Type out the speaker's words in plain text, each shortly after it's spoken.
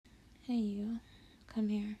Hey, you. Come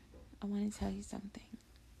here. I want to tell you something.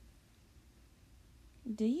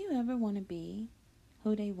 Do you ever want to be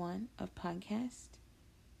who they want of podcast?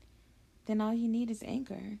 Then all you need is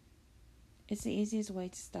Anchor. It's the easiest way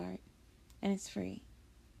to start, and it's free.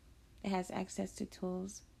 It has access to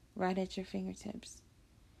tools right at your fingertips.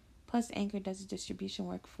 Plus, Anchor does the distribution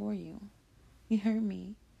work for you. You heard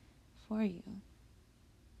me. For you.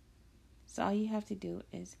 So all you have to do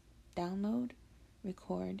is download,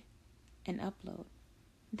 record, and upload.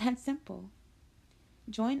 That's simple.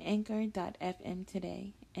 Join Anchor.fm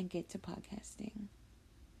today and get to podcasting.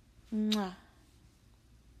 Mwah.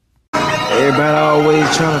 Everybody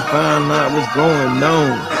always trying to find out what's going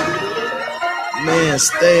on. Man,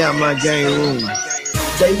 stay out my game room.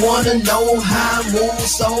 They wanna know how I move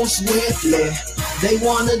so swiftly. They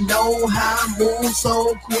wanna know how I move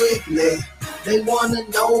so quickly. They wanna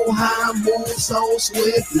know how I move so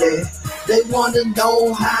swiftly. They wanna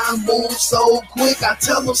know how I move so quick. I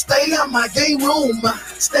tell them stay out my game room.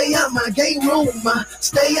 Stay out my game room.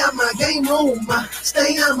 Stay out my game room.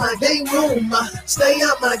 Stay out my game room. Stay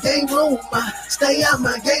out my game room. Stay out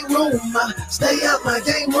my game room. Stay out my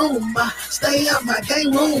game room. Stay out my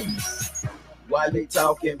game room. Why they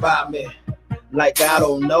talking about me like I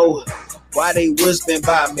don't know? Why they whispering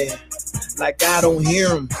about me like I don't hear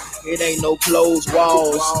them? It ain't no closed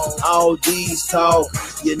walls. All these talk.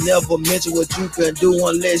 You never mention what you can do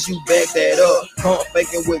unless you back that up. Pump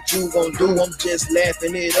faking what you gon' do. I'm just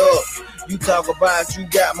laughing it up. You talk about you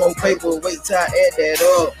got more paper. Wait till I add that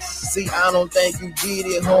up. See, I don't think you get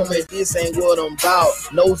it, homie. This ain't what I'm about.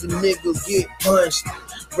 Nosy niggas get punched.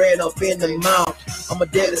 Ran up in the mouth. I'm a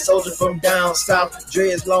deadly soldier from down south.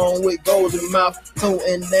 Dreads long with golden mouth.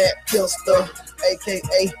 Toting that pistol,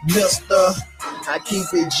 aka Mister. I keep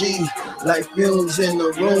it G like fumes in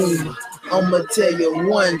the room. I'ma tell you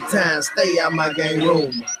one time, stay out my game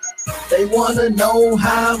room. They wanna know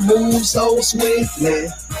how I move so swiftly.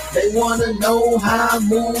 They wanna know how I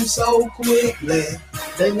move so quickly.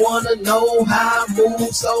 They wanna know how I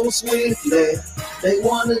move so swiftly. They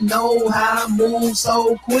wanna know how I move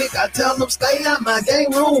so quick. I tell them stay out my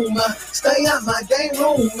game room. Stay out my game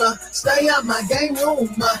room. Stay out my game room.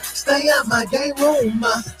 Stay out my game room.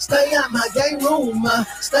 Stay out my game room.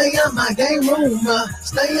 Stay out my game room.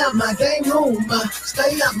 Stay out my game room.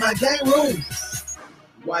 Stay out my game room.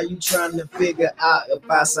 Why you trying to figure out if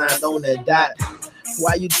I signed on that dot?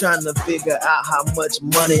 Why you trying to figure out how much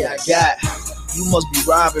money I got? You must be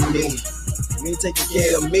robbing me. You ain't taking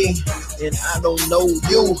care of me, and I don't know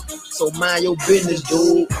you. So mind your business,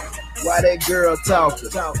 dude. Why that girl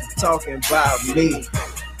talking about me?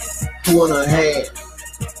 Who in her head?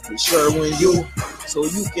 It's sure when you, so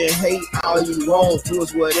you can hate all you want to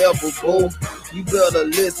us, whatever, boo. You better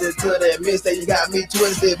listen to that mixtape. You got me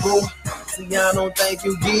twisted, boo. See, I don't think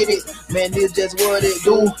you get it. Man, this just what it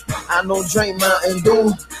do. I don't drink Mountain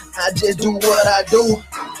Dew. I just do what I do.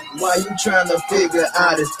 Why you trying to figure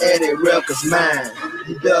out if Eddie Records mine?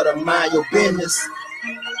 You better mind your business.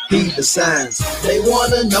 Heed the signs. They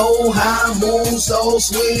wanna know how I move so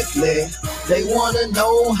swiftly. They wanna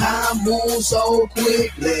know how I move so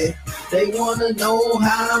quickly. They wanna know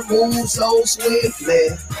how I move so swiftly.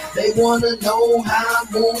 They wanna know how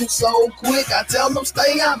I move so quick. I tell them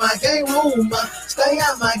stay out my game room. Stay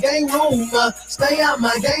out my game room. Stay out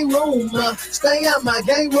my game room. Stay out my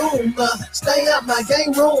game room. Stay out my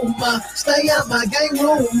game room. Stay out my game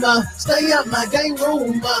room. Stay out my game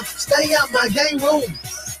room. Stay out my game room.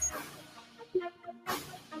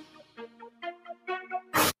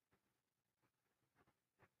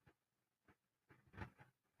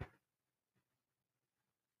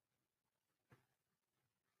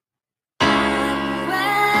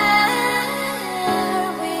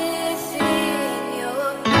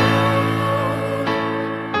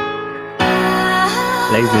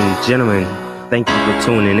 Ladies and gentlemen, thank you for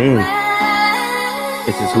tuning in.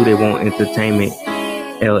 This is Who They Want Entertainment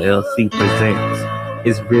LLC presents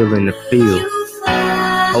It's Real in the Field,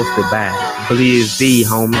 hosted by Blizz D,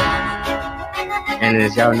 homie. And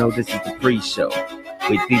as y'all know, this is the pre-show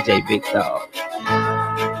with DJ Big Dog.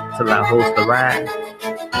 Till I host the ride,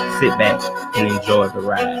 sit back and enjoy the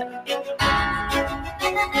ride.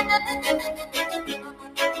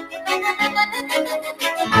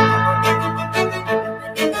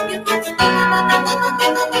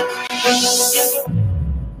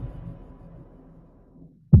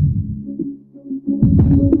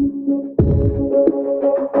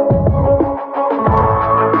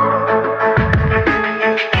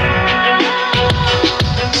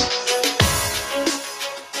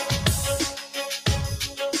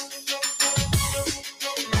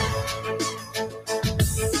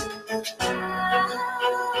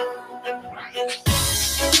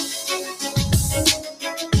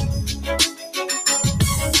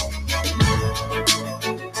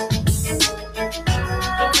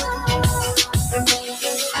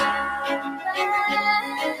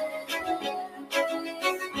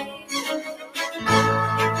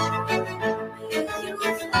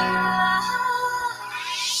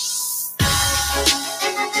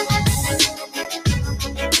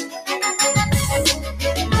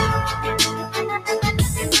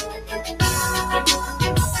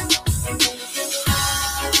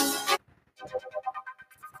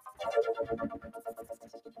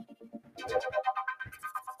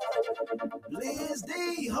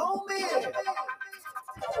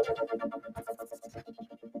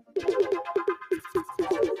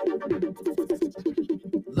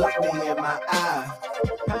 Look me in my eye.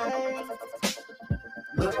 Pain.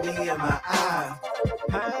 Look me in my eye.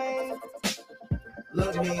 Pain.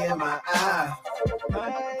 Look me in my eye.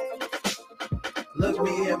 Pain. Look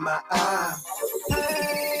me in my eye.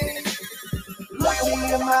 Pain. Look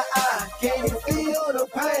me in my eye. Can you feel the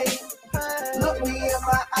pain? Look me in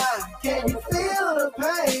my eye. Can you feel the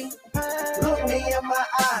pain? Look me in my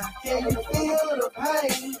eye. Can you feel the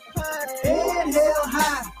pain? Head held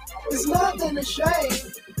high. There's nothing to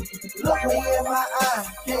shame. Look me in my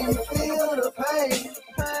eye. Can you feel the pain?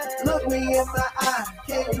 Look me in my eye.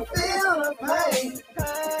 Can you feel the pain?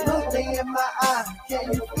 Look me in my eye.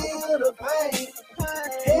 Can you feel the pain?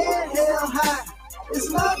 Head held high. There's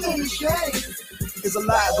nothing to shame. There's a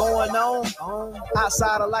lot going on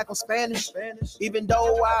outside of like I'm Spanish. Even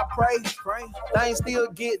though I pray, things still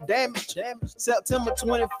get damaged. September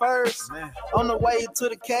 21st, on the way to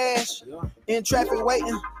the cash. In traffic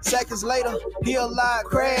waiting, seconds later, hear a loud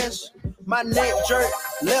crash. My neck jerked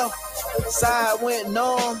left, side went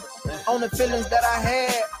numb. Only feelings that I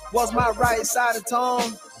had was my right side of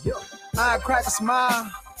tongue. I crack a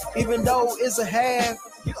smile, even though it's a half.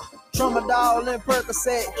 Tramadol and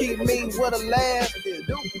Percocet keep me with a laugh.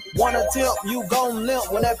 One attempt, you gon' limp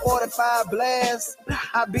when that 45 blast.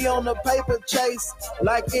 I be on the paper chase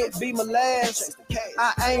like it be my last.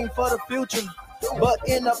 I aim for the future, but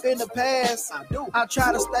end up in the past. I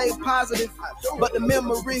try to stay positive, but the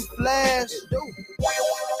memory flash.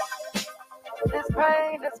 This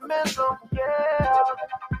pain is mental, yeah.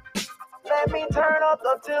 Let me turn up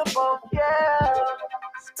the tempo, yeah.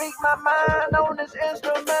 Speak my mind on this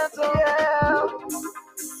instrumental, yeah.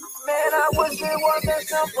 Man, I wish it was that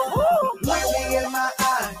simple. Look me in my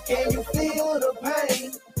eye, can you feel the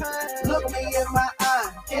pain? Look me in my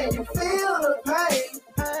eye, can you feel the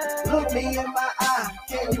pain? Look me in my eye,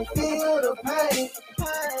 can you feel the pain?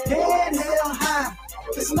 Head held high,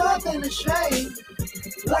 there's nothing to shame.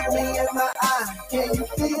 Look me in my eye, can you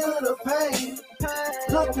feel the pain?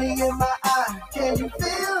 Look me in my eye, can you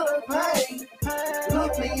feel the pain?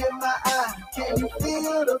 Look me in my eye, can you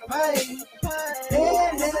feel the pain?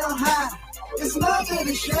 Head held high, it's nothing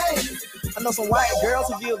to shame. I know some white girls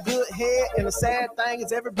who give good head, and the sad thing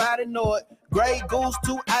is everybody know it. Grey Goose,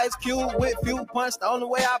 2 Ice Cube with few punch, the only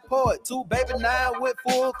way I pour it. 2 Baby 9 with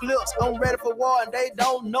full clips, I'm ready for war and they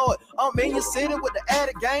don't know it. I'm in your city with the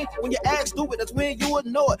added game, when you act stupid, that's when you would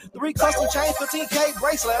know it. 3 custom chains, 15K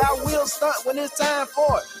bracelet, I will stunt when it's time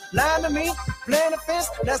for it. Lying to me, playing the fence,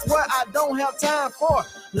 that's what I don't have time for.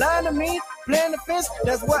 Lying to me, playing the fence,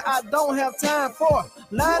 that's what I don't have time for.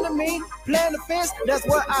 Lying to me, playing the fence, that's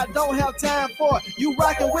what I don't have time for. You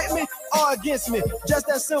rocking with me or against me, just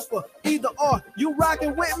that simple, either or. You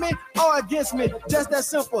rocking with me or against me, just that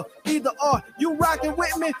simple, either or. You rocking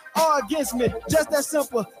with me or against me, just that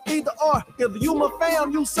simple, either or. If you my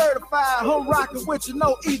fam, you certified, I'm rocking with you,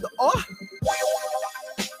 no either or.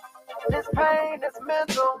 This pain is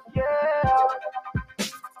mental, yeah.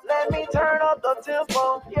 Let me turn up the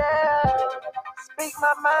tempo, yeah. Speak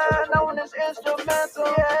my mind on this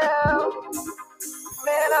instrumental, yeah.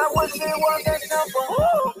 Man, I wish it was that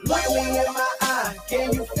simple. Look me in my eye,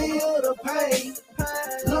 can you feel the pain?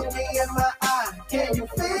 Look me in my eye, can you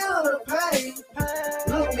feel the pain?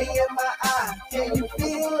 Look me in my eye, can you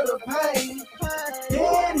feel the pain?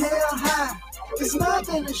 Head held high, there's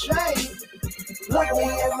nothing to shame. Look me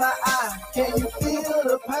in my eye, can you feel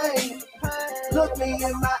the pain? Look me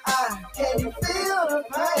in my eye, can you feel the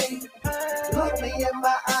pain? Look me in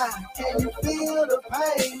my eye, can you feel the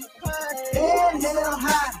pain? Head held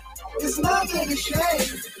high, it's nothing to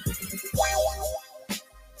shame.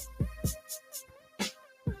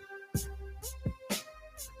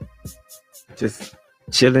 Just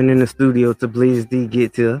chilling in the studio to Bleez D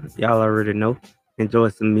Gets Here. Y'all already know. Enjoy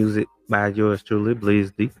some music by yours truly,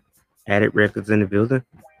 Bleez D. Addict Records in the building.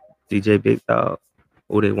 DJ Big Dog.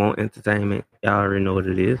 Who They Want Entertainment. Y'all already know what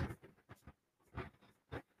it is.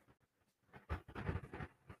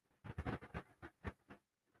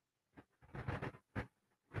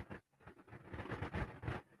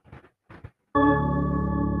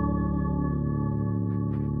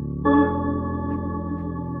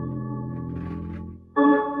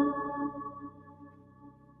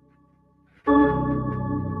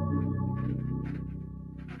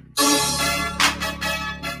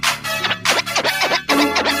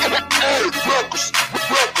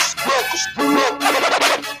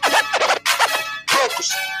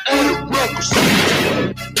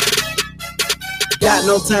 Got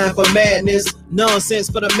no time for madness, nonsense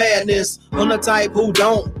for the madness. I'm the type who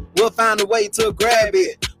don't, will find a way to grab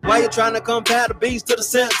it. Why you trying to compare the beast to the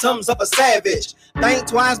symptoms of a savage? Think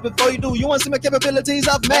twice before you do. You want to see my capabilities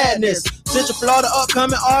of madness. Central Florida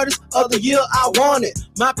upcoming artist of the year, I want it.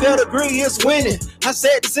 My pedigree is winning. I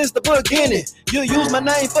said this since the beginning. You use my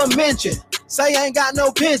name for mention. Say I ain't got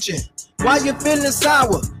no pension. Why you feeling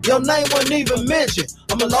sour? Your name wasn't even mentioned.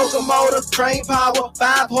 I'm a locomotive, train power,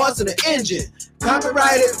 5 horse and an engine.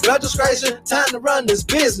 Copyrighted, registration, time to run this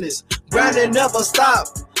business. Grinding never stop,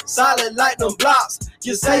 solid like them blocks.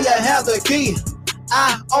 You say you have the key,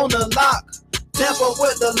 I own the lock. Tamper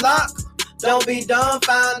with the lock, don't be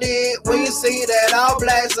dumbfounded when you see that all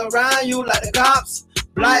blacks around you like the cops.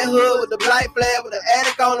 Black hood with the black flag with the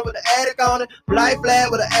attic on it, with the attic on it. Black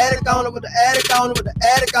flag with the attic on it, with the attic on it, with the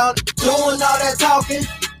attic on it. Doing all that talking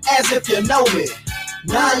as if you know me.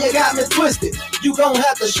 Now you got me twisted, you gon'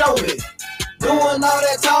 have to show me. Doing all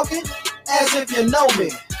that talking as if you know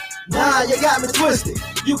me. Now you got me twisted,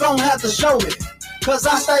 you gon' have to show me. Cause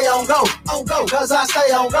I stay on go, cause I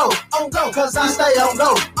stay on go, cause I stay on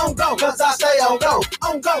go, cause I stay on go,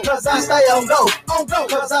 cause I stay on go,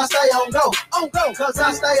 cause I stay on go, cause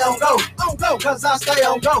I stay on go, cause I stay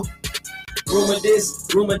on go. Rumor this,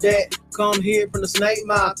 rumor that, come here from the snake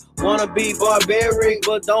mouth. Wanna be barbaric,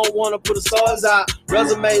 but don't wanna put the swords out.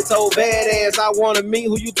 Resume so badass, I wanna meet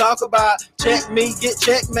who you talk about. Check me, get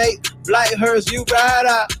checkmate. Black hearse, you ride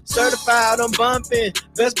out. Certified, I'm bumping.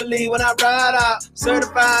 Best believe when I ride out.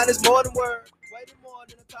 Certified is more than words. Way more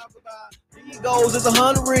than to talk about. These goals is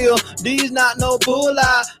 100 real. These not no bull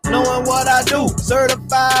eye. Knowing what I do.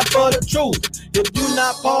 Certified for the truth. If you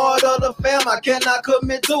not part of the fam, I cannot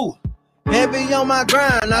commit to. Heavy on my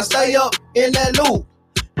grind, I stay up in that loop.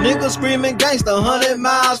 Niggas screaming gangsta, 100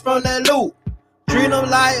 miles from that loop. Treat them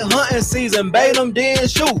like hunting season, bait them, then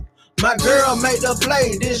shoot. My girl made the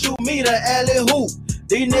play, then shoot me the alley hoop.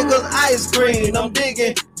 These niggas ice cream, I'm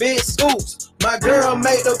digging big scoops. My girl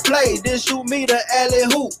made the play, then shoot me the alley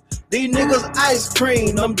hoop. These niggas ice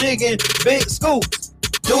cream, I'm digging big scoops.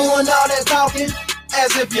 Doing all that talking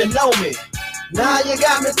as if you know me. Now you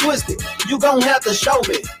got me twisted, you gon' have to show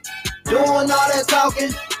me. Doing all that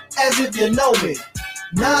talking as if you know me.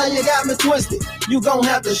 Now you got me twisted, you gon'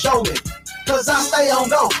 have to show me. Cause I stay on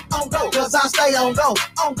go, cause I stay on go,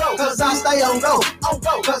 cause I stay on go,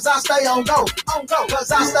 cause I stay on go,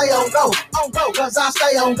 cause I stay on go, cause I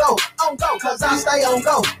stay on go, cause I stay on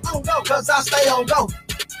go, cause I stay on go.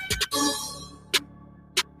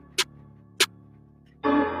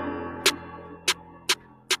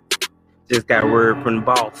 Just got word from the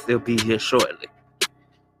boss, they'll be here shortly.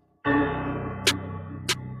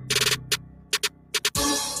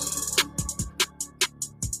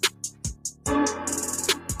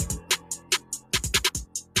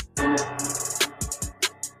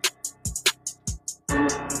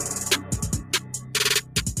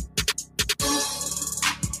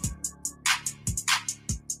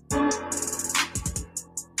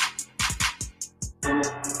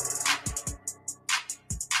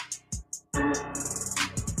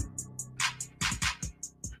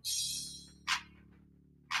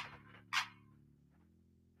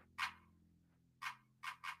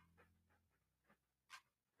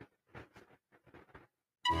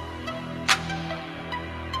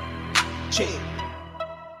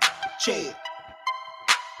 Check.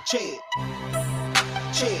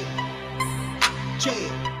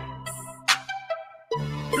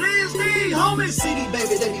 Please be homie. CD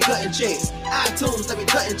baby, they be cutting checks. iTunes, they be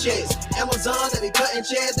cutting checks. Amazon, they be cutting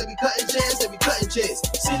checks. They be cutting checks. They be cutting checks.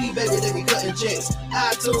 CD baby, they be cutting checks.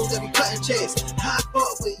 iTunes, they be cutting checks. Hot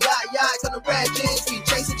fuck with yah, gonna rap checks, be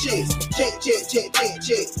chasing checks. Check.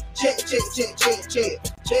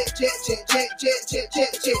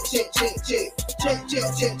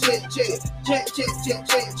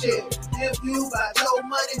 If you got no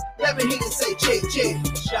money, let me hear you say check.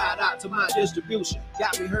 Shout out to my distribution.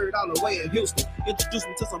 Got me heard all the way in Houston. Introduce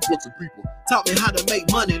me to some Brooklyn people. Taught me how to make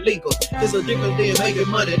money legal. It's a different than making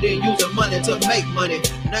money, than using money to make money.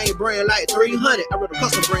 Name brand like 300. I run a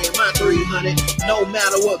custom brand, mine 300. No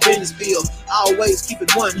matter what business feel, always keep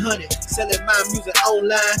it 100. Selling my music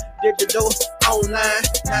online, digital, online,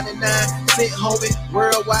 99 cent homie,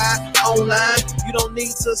 worldwide, online. You don't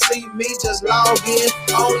need to see me, just log in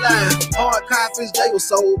online. Hard copies, they were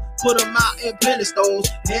sold. Put them out in plenty stores.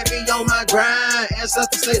 Heavy on my grind.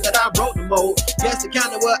 Ancestors say that I broke the mold. That's the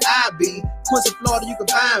kind of where I be. Quincy, Florida, you can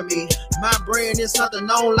find me. My brand is something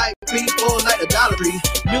known like people like the Dollar Tree.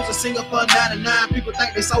 Music singer for 99. People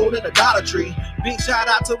think they sold in the Dollar Tree. Big shout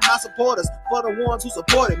out to my supporters, for the ones who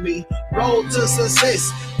supported me. Road to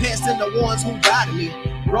success, passing the ones who doubted me.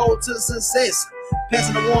 Road to success,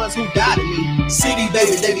 passing the ones who doubted me. CD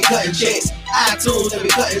baby, they be cutting checks. iTunes, they be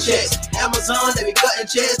cutting checks. Amazon, they be cutting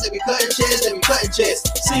checks. They be cutting checks. They be cutting checks.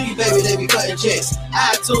 CD baby, they be cutting checks.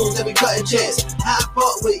 iTunes, they be cutting checks. I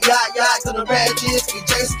fuck with yacht, cause the bad chicks be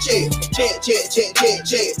chasing check. Check, check, check, check,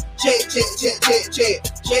 check. Check, check, check, check, check.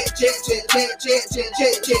 Check, check, check, check, check, check,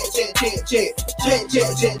 check, check, check, check, check. Check, check,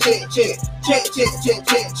 check, check, check. Check, check, check,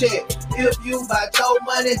 check, check. If you buy your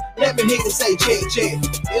money, let me hear you say check, check.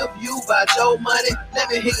 If you buy your money, let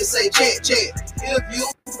me hear you say check, check. If you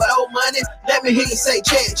buy your money, let me hear you say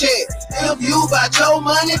check, check. If you buy your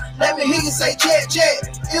money, let me hear you say check, check.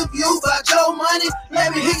 If you buy your money,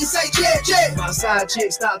 let me hear you say check, check. My side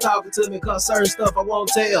chick stop talking to me cause certain stuff I won't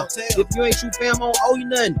tell. If you ain't true fam, I don't owe you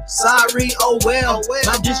nothing. Sorry, oh well.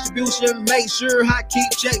 My distribution, make sure I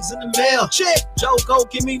keep checks in the mail. Check. Joko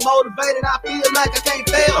keep me motivated, I feel like I can't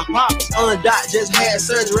fail. Pops Dot just had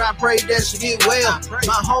surgery, I pray that she get well.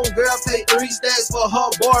 My homegirl paid 3 stacks for her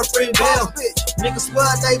boyfriend Bell. Niggas swear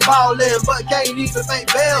they ballin', but can't even think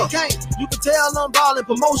Bell. You can tell I'm ballin',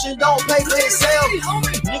 promotion don't pay for itself.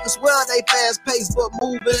 Niggas swear they fast paced, but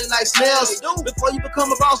moving like snails. Before you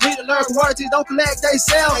become a boss, need to learn from royalties, don't collect, they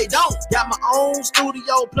sell. They don't. Got my own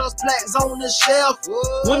studio plus plaques on the shelf.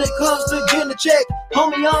 When it comes to getting a check,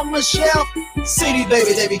 homie, I'm a shelf. CD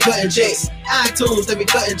baby, they be cutting checks. iTunes, they be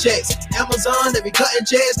cutting checks. Amazon, they be cutting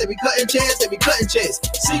checks. They be cutting checks. They be cutting checks.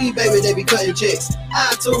 CD baby, they be cutting checks.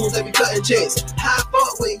 iTunes, they be cutting checks. High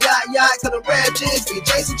fuck with yacht, cause the rad chicks be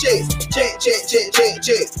chasing checks. Check, check, check, check,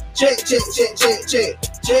 check. Check, check, check, check, check.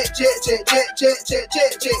 Check, check, check, check, check, check,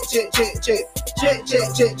 check, check, check, check, check. Check, check,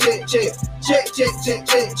 check, check, check. Check, check, check,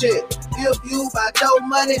 check, check. If you buy your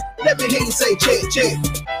money, let me hear you say check, check.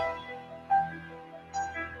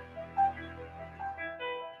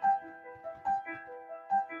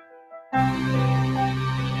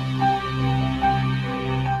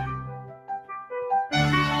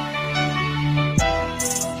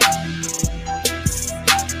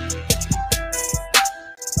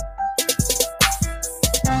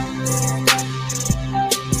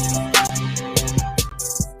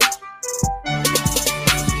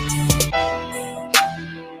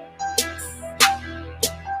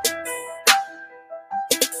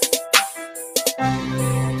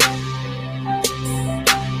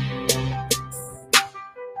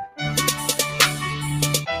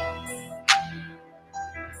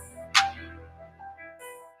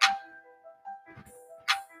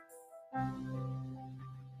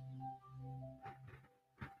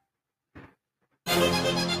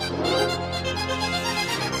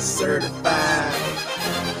 Certified.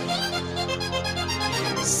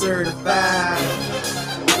 Certified.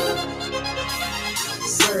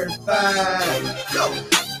 Certified. Go,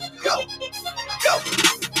 go, go.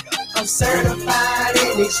 I'm certified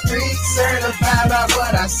in these streets, certified by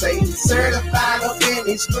what I say. Certified up in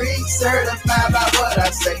these streets, certified by what I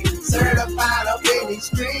say. Certified up in these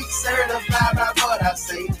streets, certified by what I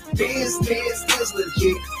say. Business is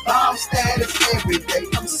legit, ball status every day.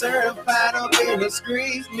 I'm certified up in the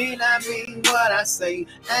streets, mean I mean what I say.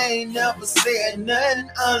 I ain't never said nothing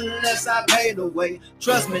unless I pay the way.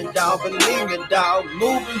 Trust me, dog, believe me, dog.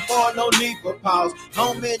 Moving forward, no need for pause.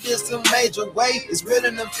 Homie, this a major way. It's real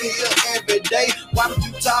in the field every day. Why would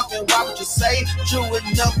you talk and why would you say? True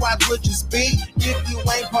enough, why would you speak? If you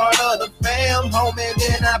ain't part of the fam, homie,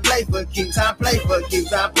 then I play for keeps. I play for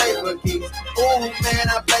keeps. I play for keeps. Oh man,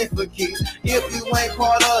 I play for keeps. If you ain't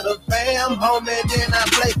part of the fam, homie, then I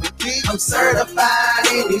play for keeps. I'm certified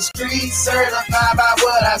in these streets, certified by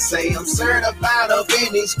what I say. I'm certified up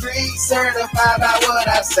in these streets, certified by what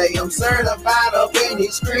I say. I'm certified up in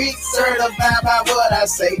these streets, certified by what I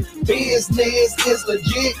say. Business is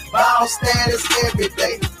legit, ball status every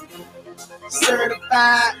day.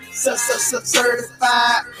 Certified,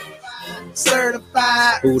 certified,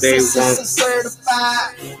 certified, Who they want?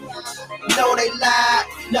 certified. No, they lied.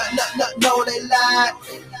 No, they lied.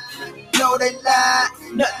 No, they lied.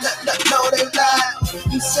 No, they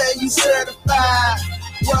lied. You say you certified.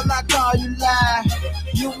 Well, I call you lie.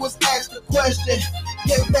 You was asked a question,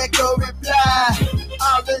 gave back a reply.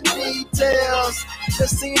 All the details, the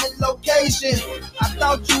scene and location. I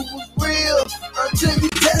thought you was real until you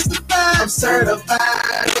testified. I'm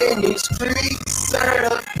certified in these streets,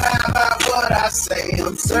 certified by what I say.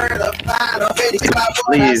 I'm certified of any by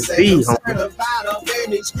what I say. I'm certified of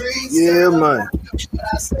any streets. Yeah, man. What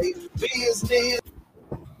I say, business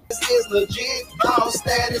is legit, ball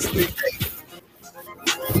status legit.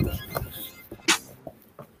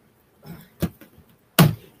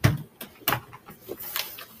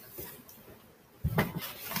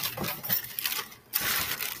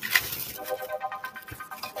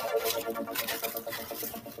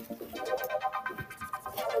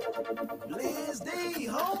 Liz D,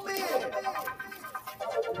 homie.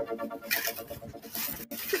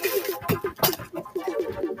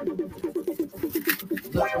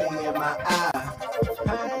 Look me in my eye.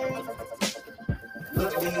 Pain.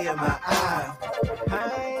 Look me in my eye.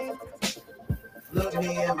 Pain. Look me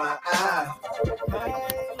in my eye.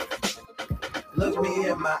 Pain. Look me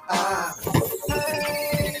in my eye.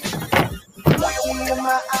 Pain. Look me in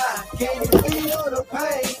my eye. Can you feel the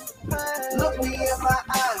pain? Look me in my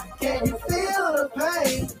eye. Can you feel the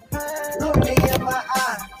pain? Look me in my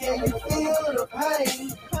eye. Can you feel the pain?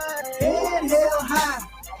 Head held high.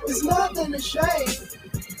 There's nothing to shame.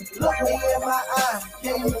 Look me in my eye.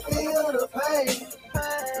 Can you feel the pain?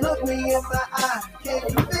 Look me in my eye. Can you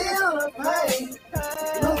feel the pain?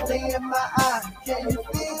 Look me in my eye. Can you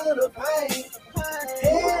feel the pain?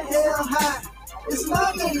 Head held high. There's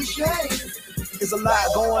nothing to shame. There's a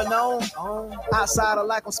lot going on outside of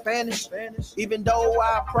like I'm Spanish. Even though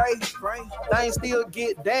I pray, things still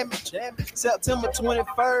get damaged. September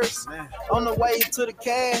 21st, on the way to the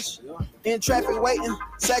cash. In traffic waiting,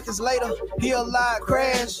 seconds later, hear a loud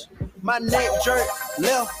crash. My neck jerked,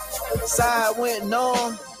 left side went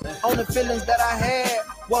numb. Only feelings that I had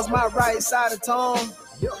was my right side of tongue.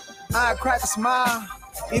 I crack a smile,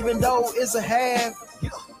 even though it's a half.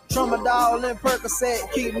 Tramadol and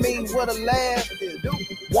Percocet keep me with a laugh.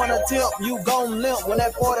 One attempt, you gon' limp when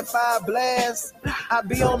that 45 blast. I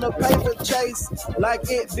be on the paper chase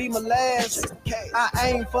like it be my last. I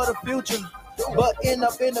aim for the future, but end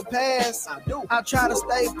up in the past. I try to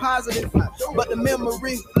stay positive, but the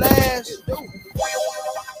memory flash.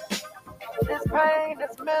 This pain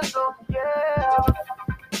is mental, yeah.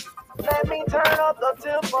 Let me turn up the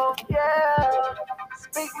tempo, yeah.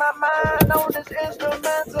 Speak my mind on this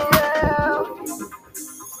instrumental, yeah.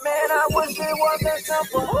 Man, I wish it wasn't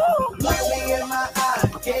simple. Look me in my eye,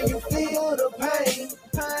 can you feel the pain?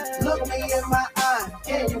 Look me in my eye,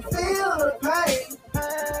 can you feel the pain?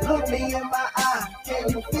 Look me in my eye, can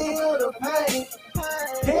you feel the pain?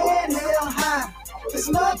 Head held high, there's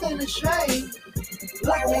nothing to shame.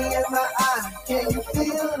 Look me in my eye, can you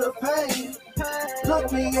feel the pain?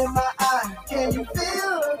 Look me in my eye, can you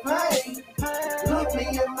feel the pain? Look me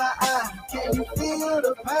in my eye, can you feel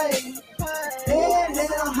the pain? Head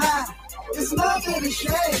held high, it's nothing to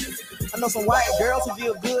shame. I know some white girls who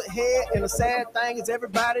give good head, and the sad thing is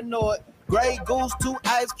everybody know it. Grey Goose, 2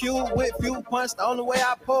 Ice Cube with few punch, the only way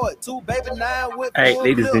I pour it. 2 Baby 9 with. All right,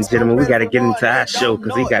 ladies and gentlemen, we got to get into our show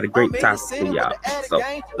because we got a great topic for y'all. So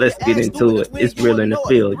let's get into it. It's real in the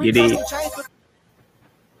field, you dig?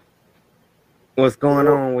 What's going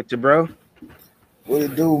on with you, bro? What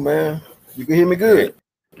it do, man? You can hear me good?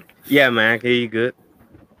 Yeah, man, I can hear you good.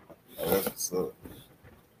 Oh, that's what's up.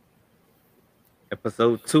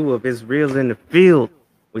 Episode 2 of It's Real in the Field.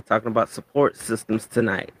 We're talking about support systems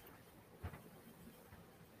tonight.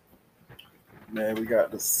 Man, we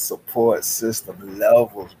got the support system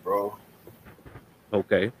levels, bro.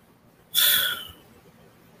 Okay.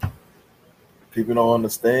 People don't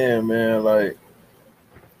understand, man. Like,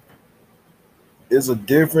 it's a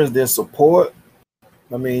difference than support.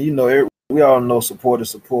 I mean, you know, we all know support is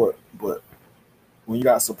support, but when you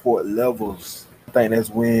got support levels, I think that's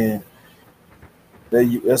when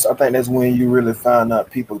you really find out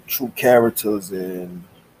people's true characters and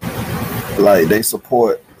like they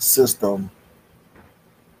support system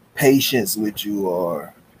patience with you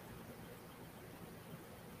or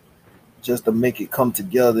just to make it come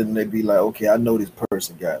together and they be like, okay, I know this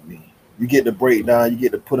person got me. You get the breakdown, you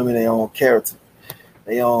get to put them in their own character,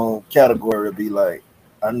 their own category, be like,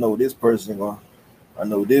 I know this person going,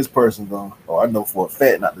 or I know for a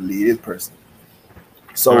fact not to leave this person.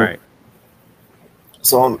 So, right.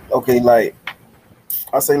 So okay, like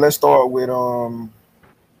I say, let's start with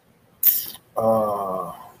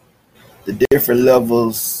the different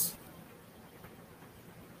levels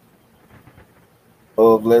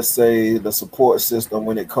of, let's say, the support system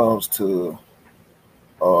when it comes to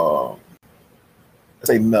let's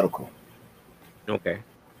say medical. Okay.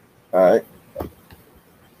 All right.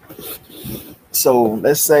 So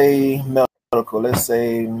let's say medical. Let's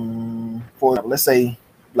say, for example, let's say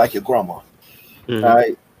like your grandma. Mm-hmm. All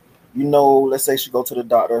right. You know, let's say she go to the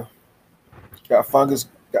doctor, got fungus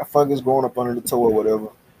growing up under the toe or whatever.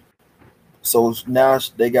 So now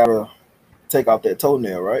they gotta take off that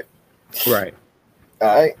toenail, right? Right. All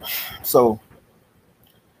right. So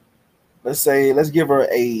let's give her an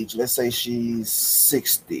age. Let's say she's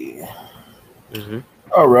 60. Mm-hmm.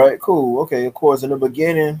 All right, cool. Okay, of course, in the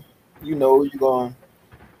beginning, you know, you're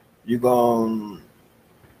going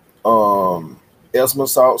Epsom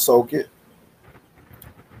salt soak it.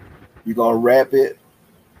 You're gonna wrap it.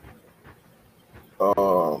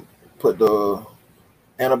 Put the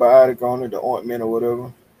antibiotic on it, the ointment or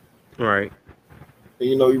whatever. Right. And,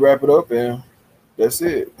 you know, you wrap it up and that's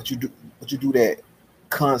it. But you do that.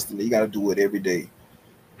 constantly. You got to do it every day.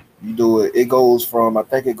 You do it. It goes from, I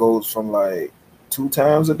think it goes from like 2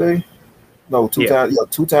 times a day. No, 2 times. Yeah,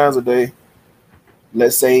 2 times a day.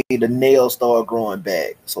 Let's say the nails start growing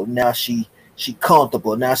back. So now she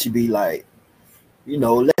comfortable. Now she be like, you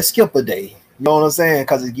know, let's skip a day. You know what I'm saying?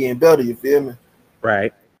 Because it's getting better. You feel me?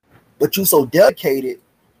 Right. But you so dedicated,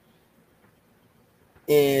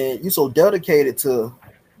 and you so dedicated to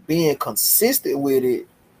being consistent with it,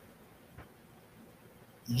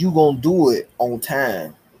 you gonna do it on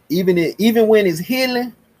time. Even when it's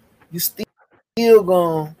healing, you still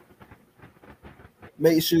gonna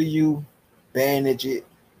make sure you bandage it,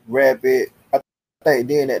 wrap it. I think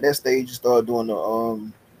then at that stage you start doing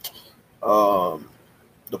the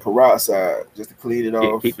peroxide just to clean it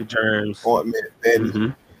off. Keep the germs. Ointment,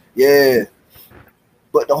 bandage. Yeah.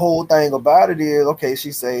 But the whole thing about it is, okay,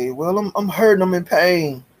 she say, well, I'm hurting, I'm in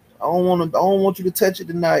pain. I don't want you to touch it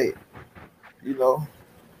tonight. You know?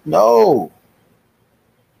 No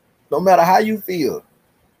matter how you feel,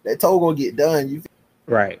 that toe gonna get done. You feel?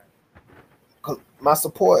 Right. Cause my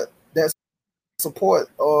support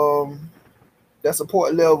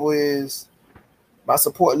level is, my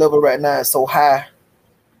support level right now is so high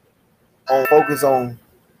on focus on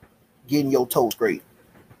getting your toe straight.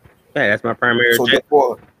 Yeah, that's my primary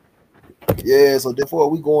objective. So therefore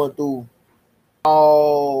we going through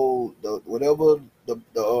all the whatever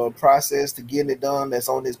the process to getting it done that's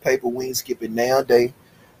on this paper. We ain't skipping now a day.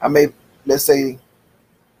 I may, let's say, you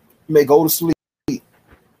may go to sleep and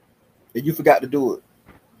you forgot to do it.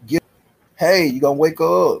 Hey, you gonna wake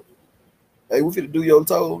up. Hey, we finna do your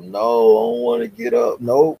toe. No, I don't want to get up.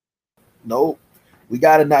 Nope. We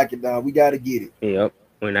gotta knock it down. We gotta get it. Yep.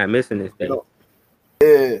 We're not missing this day.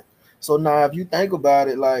 Yeah. So now if you think about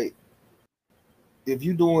it, like if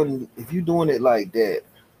you doing it like that,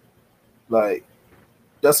 like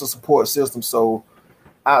that's a support system. So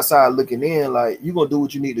outside looking in, like you're gonna do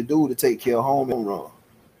what you need to do to take care of home and run.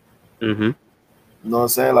 Mm-hmm. You know what I'm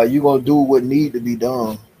saying? Like you're gonna do what need to be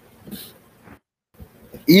done.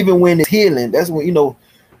 Even when it's healing, that's when you know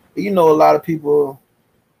a lot of people,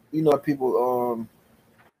 make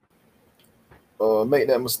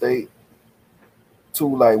that mistake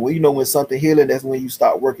too. Like when something healing, that's when you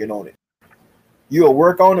start working on it. You'll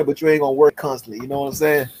work on it, but you ain't gonna work constantly. You know what I'm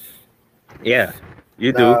saying? Yeah,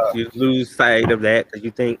 you do. You lose sight of that because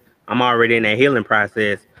you think I'm already in that healing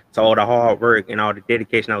process. So all the hard work and all the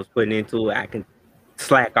dedication I was putting into it, I can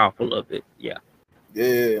slack off a little bit. Yeah.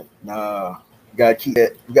 Yeah. Nah. You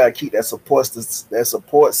gotta keep that support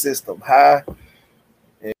system high.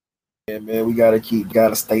 And man, we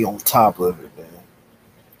gotta stay on top of it, man.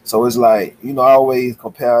 So it's like, I always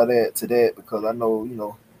compare that to that because I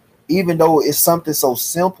know, even though it's something so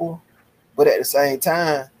simple, but at the same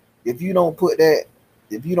time, if you don't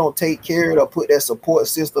take care of it or put that support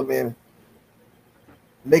system in,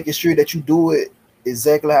 making sure that you do it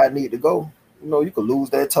exactly how it need to go, you could lose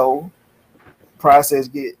that toe, process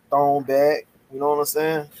get thrown back, you know what I'm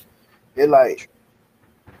saying? It like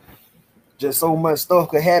just so much stuff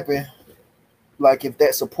could happen, like if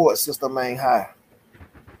that support system ain't high.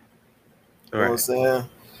 You know what I'm saying?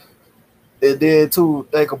 And then too,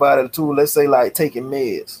 think about it too. Let's say like taking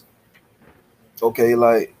meds. Okay,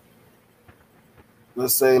 like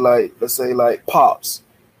let's say like Pops.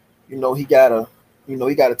 He gotta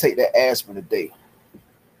take that aspirin a day.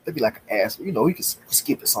 It'd be like an aspirin. He can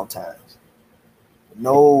skip it sometimes.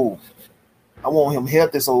 No, I want him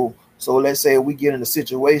healthy. So let's say we get in a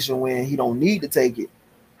situation when he don't need to take it.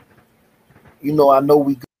 I know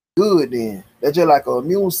we good then. That's just like an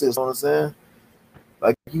immune system. You know what I'm saying?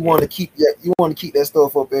 Like you want to keep that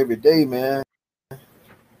stuff up every day, man.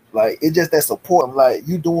 Like it's just that support. Like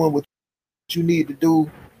you doing what you need to do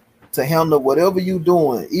to handle whatever you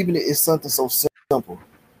doing, even if it's something so simple.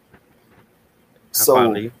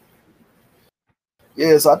 So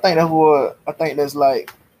yeah, so I think that's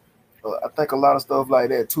like I think a lot of stuff like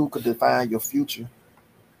that too could define your future.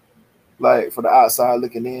 Like for the outside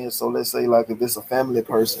looking in. So let's say like if it's a family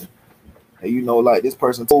person, and like this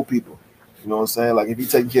person told people. You know what I'm saying? Like if he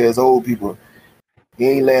taking care of his old people, he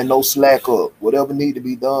ain't letting no slack up. Whatever need to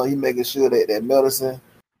be done, he making sure that medicine.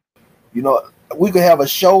 We could have a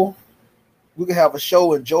show. We could have a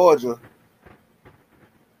show in Georgia.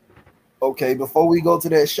 Okay, before we go to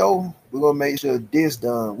that show, we're gonna make sure this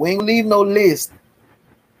done. We ain't gonna leave no list.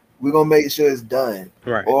 We're gonna make sure it's done.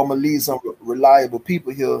 Right. Or I'm gonna leave some reliable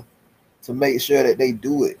people here to make sure that they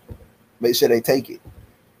do it. Make sure they take it.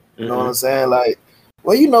 You know what I'm saying? Like,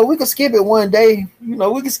 well, we can skip it one day.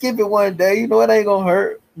 We can skip it one day. It ain't gonna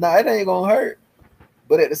hurt. Nah, it ain't gonna hurt.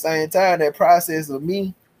 But at the same time, that process of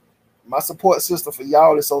me my support system for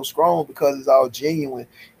y'all is so strong because it's all genuine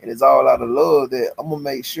and it's all out of love that I'm gonna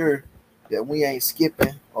make sure that we ain't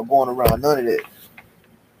skipping or going around none of that.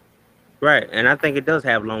 Right, and I think it does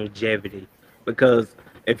have longevity because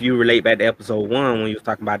if you relate back to episode 1 when you was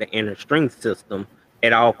talking about the inner strength system,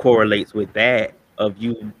 it all correlates with that of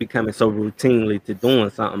you becoming so routinely to doing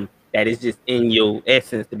something that it's just in your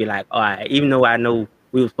essence to be like, all right, even though I know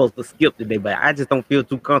we were supposed to skip today, but I just don't feel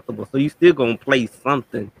too comfortable. So you still gonna play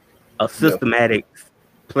something, a systematic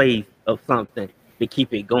play of something to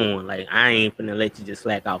keep it going. Like I ain't finna let you just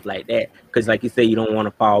slack off like that because, like you say, you don't want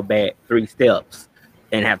to fall back 3 steps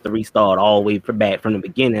and have to restart all the way back from the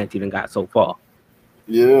beginning until you even got so far.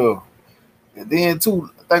 Yeah. And then too,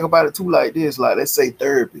 think about it too like this, like let's say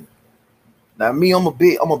therapy. Now me, I'm a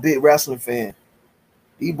big wrestling fan.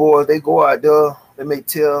 These boys, they go out there, they may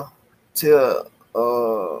tear the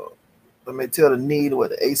knee or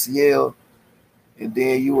the ACL, and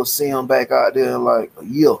then you will see them back out there in like a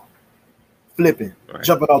year, flipping,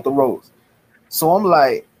 jumping off the ropes. So I'm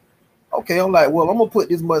like, okay, well, I'm gonna put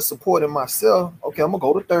this much support in myself. Okay, I'm gonna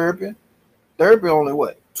go to therapy. Therapy only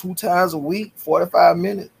what? 2 times a week, 45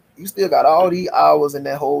 minutes. You still got all these hours in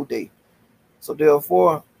that whole day. So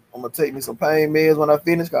therefore, I'm gonna take me some pain meds when I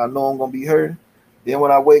finish, because I know I'm gonna be hurt. Then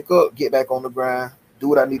when I wake up, get back on the grind, do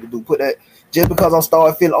what I need to do. Put that just because I'm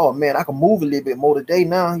starting feeling, oh man, I can move a little bit more today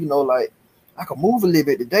now. You know, like I can move a little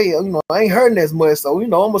bit today. You know, I ain't hurting as much, so you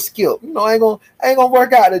know, I'm gonna skip. You know, I ain't gonna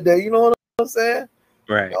work out today. You know what I'm saying?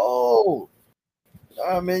 Right. Oh,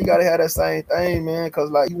 man, you gotta have that same thing, man,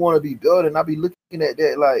 because like you want to be better, and I be looking at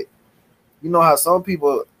that like, you know how some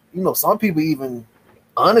people even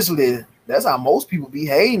honestly, that's how most people be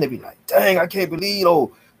hating. They be like, dang, I can't believe,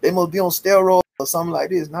 they must be on steroids or something like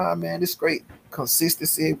this. Nah, man, this great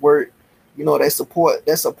consistency work. You know, that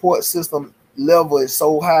support system level is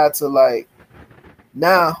so high to like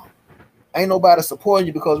now ain't nobody supporting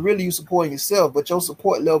you because really you supporting yourself, but your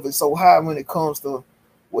support level is so high when it comes to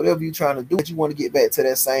whatever you're trying to do that you want to get back to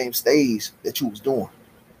that same stage that you was doing.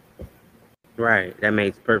 Right. That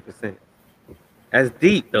makes perfect sense. That's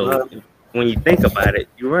deep though. When you think about it,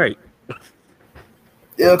 you're right.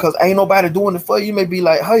 Yeah, because ain't nobody doing it for you. You may be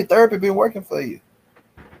like, hey, therapy been working for you.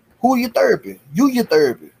 Who your therapy? You your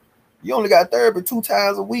therapy. You only got therapy 2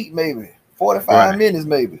 times a week, maybe 45 minutes,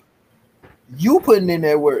 maybe. You putting in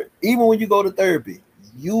that work. Even when you go to therapy,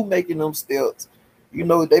 you making them steps. You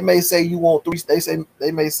know, they may say you want 3.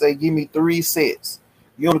 They may say give me 3 sets.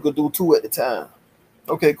 You only could do 2 at the time.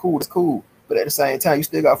 Okay, cool. It's cool. But at the same time, you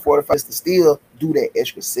still got 45 minutes to still do that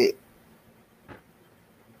extra set.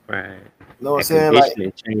 Right. You know what I'm saying?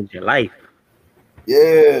 Like, change your life.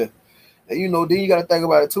 Yeah. And you know, then you got to think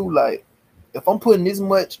about it too. Like, if I'm putting this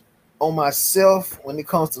much on myself when it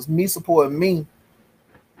comes to me supporting me,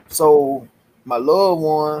 so my loved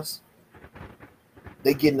ones,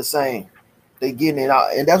 they getting the same. They getting it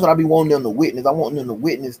out. And that's what I be wanting them to witness. I want them to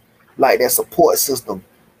witness like that support system.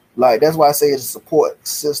 Like, that's why I say it's a support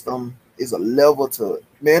system is a level to,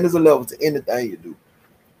 man, there's a level to anything you do.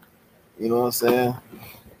 You know what I'm saying?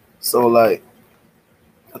 So like,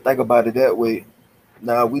 I think about it that way.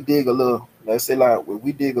 Now we dig a little, let's say like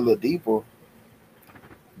we dig a little deeper.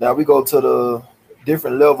 Now we go to the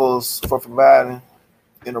different levels for providing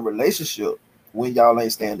in a relationship when y'all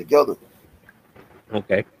ain't staying together.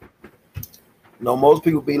 Okay. You know, most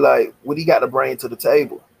people be like, what he got to bring to the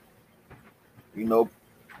table? You know,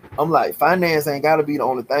 I'm like, finance ain't got to be the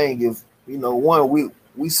only thing. If, you know, one,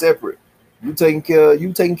 we separate. You taking care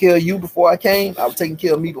of you before I came. I was taking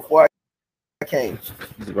care of me before I came.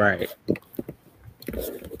 Right.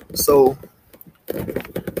 So,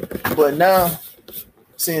 but now,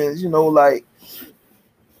 since, you know, like,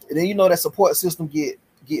 and then, you know, that support system get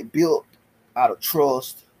built out of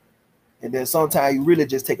trust. And then sometimes you really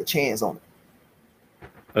just take a chance on it.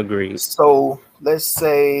 Agreed. So let's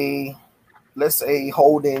say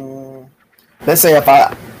holding, let's say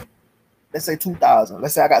 2,000.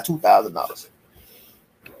 Let's say I got $2,000.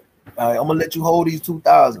 All right, I'm gonna let you hold these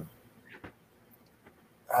 2,000.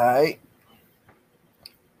 All right,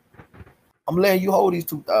 I'm letting you hold these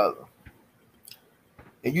 2,000.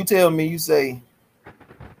 And you tell me, you say,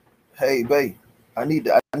 hey, babe, I need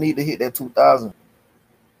to hit that 2,000.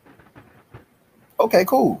 Okay,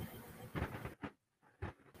 cool.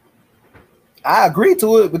 I agree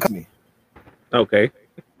to it because me. Okay.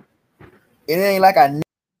 It ain't like I need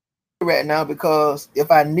it right now, because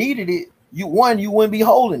if I needed it, you wouldn't be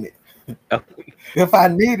holding it. Okay. If I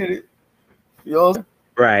needed it, you know what I'm saying?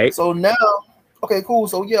 Right. So now, okay, cool.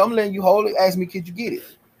 So yeah, I'm letting you hold it. Ask me, could you get it?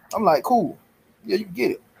 I'm like, cool. Yeah, you can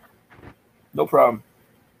get it. No problem.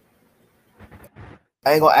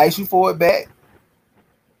 I ain't gonna ask you for it back.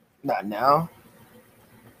 Not now.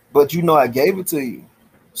 But you know I gave it to you.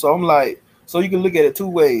 So I'm like, so you can look at it two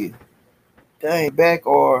ways. Dang, back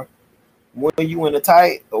or when you in the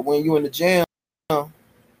tight or when you in the jam,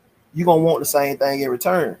 you gonna want the same thing in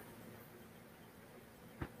return.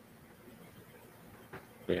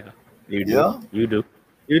 Yeah, you do. Yeah. You do.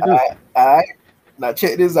 You All do. right. All right. Now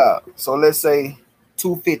check this out. So let's say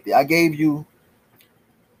 250. I gave you,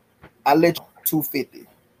 I let you 250.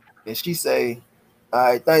 And she say, all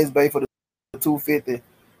right, thanks, babe, for the 250.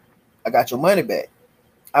 I got your money back.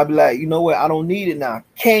 I be like, you know what? I don't need it now.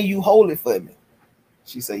 Can you hold it for me?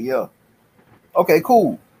 She say, yeah. Okay,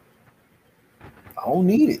 cool. I don't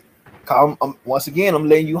need it. Once again, I'm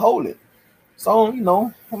letting you hold it. So, you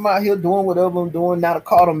know, I'm out here doing whatever I'm doing. Now the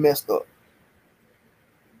car done messed up.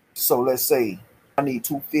 So let's say I need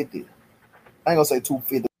 250. I ain't gonna say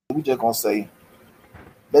 250. We just gonna say,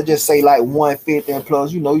 let's just say like 150 and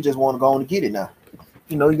plus, you know, you just want to go on and get it now.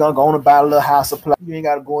 You know, you're gonna go on and buy a little house supply. You ain't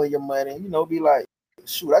gotta go in your money. You know, be like,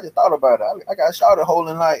 shoot, I just thought about it. I got shot at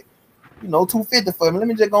holding like, you know, 250 for me. Let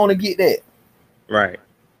me just go on and get that. Right.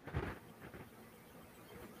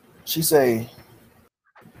 She say,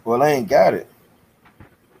 well, I ain't got it.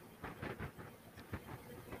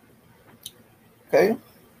 Okay.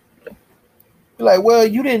 You're like, well,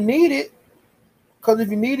 you didn't need it. Because if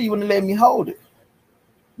you need it, you wouldn't let me hold it.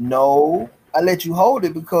 No, I let you hold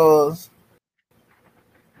it because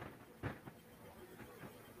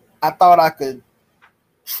I thought I could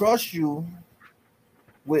trust you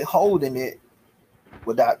with holding it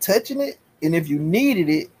without touching it. And if you needed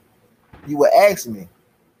it, you would ask me.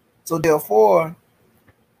 So therefore,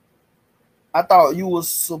 I thought you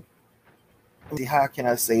was, how can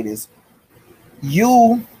I say this?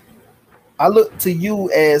 I look to you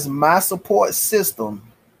as my support system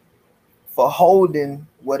for holding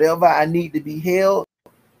whatever I need to be held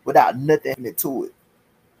without nothing to it.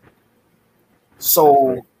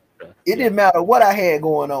 So it didn't matter what I had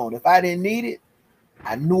going on. If I didn't need it,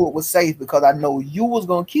 I knew it was safe because I know you was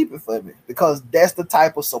going to keep it for me because that's the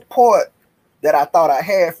type of support that I thought I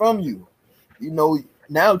had from you. You know,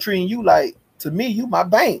 now I'm treating you like, to me, you my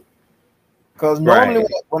bank. Because normally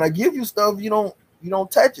when I give you stuff, you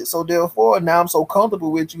don't touch it. So therefore, now I'm so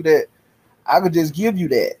comfortable with you that I could just give you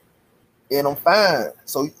that and I'm fine.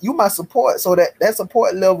 So you my support. So that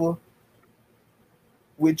support level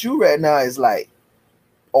with you right now is like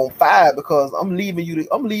on fire because I'm leaving you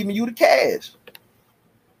the cash.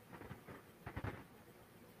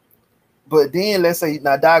 But then let's say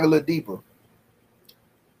now dive a little deeper.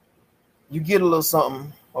 You get a little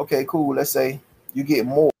something. Okay, cool. Let's say you get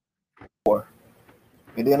more.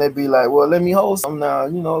 And then they'd be like, well, let me hold something now,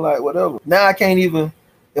 you know, like whatever. Now I can't even,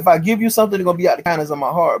 if I give you something, it's gonna be out the kindness of my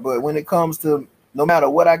heart. But when it comes to no matter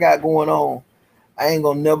what I got going on, I ain't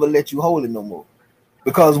gonna never let you hold it no more.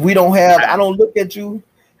 Because I don't look at you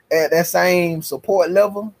at that same support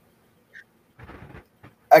level.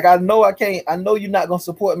 Like I know you're not gonna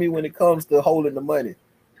support me when it comes to holding the money.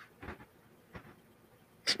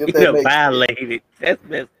 You're violated. That's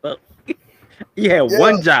messed up. You had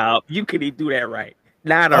one job. You couldn't do that right.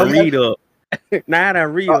 Now I read up.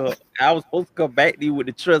 I was supposed to come back to you with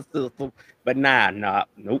the trust system, but nope.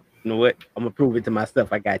 You know what? I'm gonna prove it to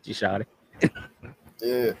myself. I got you, shawty.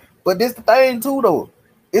 Yeah, but this the thing too, though.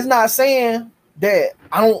 It's not saying that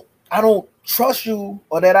I don't trust you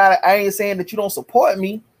or that I ain't saying that you don't support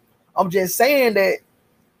me. I'm just saying that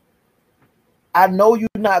I know you're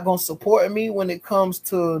not gonna support me when it comes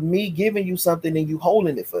to me giving you something and you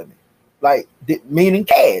holding it for me, like meaning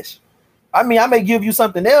cash. I mean, I may give you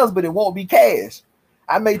something else, but it won't be cash.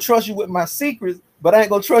 I may trust you with my secrets, but I ain't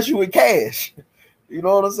gonna trust you with cash. You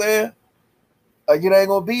know what I'm saying? Like it ain't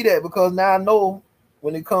gonna be that because now I know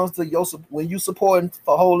when it comes to when you supporting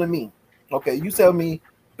for holding me. Okay, you tell me,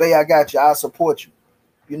 babe, I got you. I support you.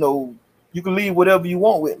 You know, you can leave whatever you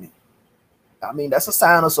want with me. I mean, that's a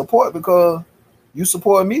sign of support because you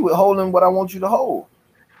support me with holding what I want you to hold.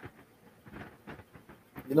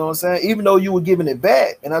 You know what I'm saying? Even though you were giving it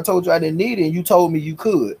back and I told you I didn't need it and you told me you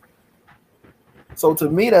could. So to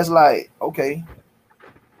me, that's like, okay,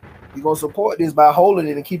 you're going to support this by holding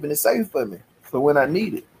it and keeping it safe for me for when I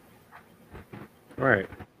need it. Right.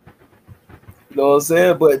 You know what I'm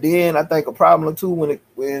saying? But then I think a problem too when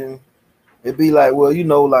it be like, well, you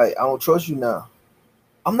know, like I don't trust you now.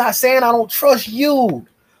 I'm not saying I don't trust you.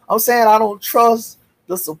 I'm saying I don't trust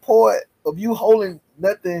the support of you holding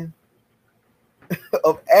nothing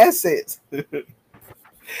of assets.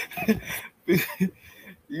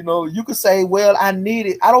 You know, you could say, well, I need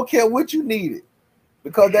it. I don't care what you needed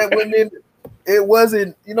because it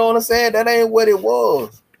wasn't, you know what I'm saying? That ain't what it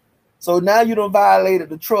was. So now you done violated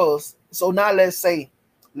the trust. So now let's say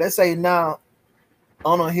let's say now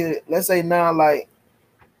let's say now like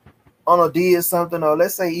Anna did something, or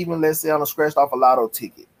let's say Anna scratched off a lotto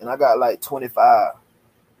ticket and I got like 25.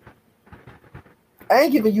 I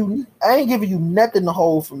ain't giving you nothing to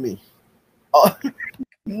hold for me.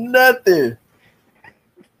 Nothing.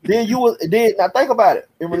 Then now think about it.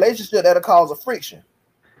 In relationship, that'll cause a friction.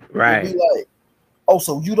 Right. It'll be like, oh,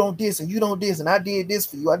 so you don't this and you don't this, and I did this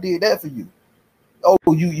for you, I did that for you. Oh,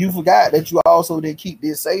 you forgot that you also did keep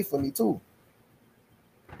this safe for me too.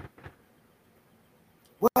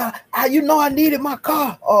 Well, I needed my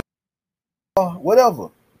car, or whatever.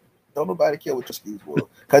 Don't nobody care what your excuse was.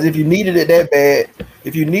 Because if you needed it that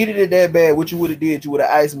bad, what you would have did, you would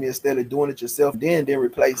have iced me instead of doing it yourself, then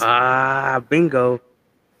replace it. Bingo.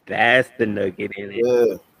 That's the nugget in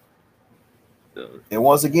it. Yeah. And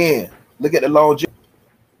once again, look at the longevity.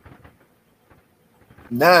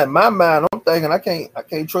 Now in my mind, I'm thinking I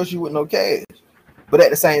can't trust you with no cash. But at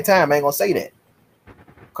the same time, I ain't gonna say that.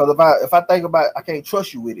 Because if I think about it, I can't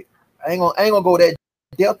trust you with it. I ain't gonna go that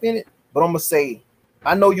depth in it, but I'm gonna say,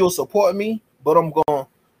 I know you'll support me, but I'm gonna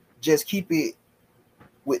just keep it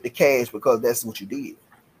with the cash because that's what you did.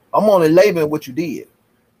 I'm only labeling what you did.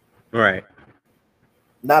 Right.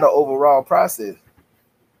 Not an overall process.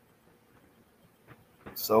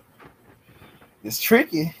 So it's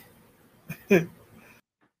tricky.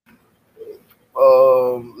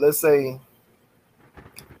 Let's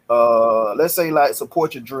say like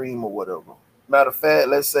support your dream or whatever. Matter of fact,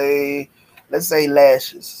 let's say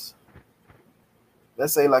lashes.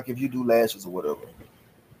 Let's say like if you do lashes or whatever.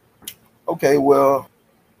 Okay, well,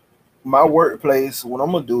 my workplace, what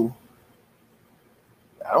I'm gonna do,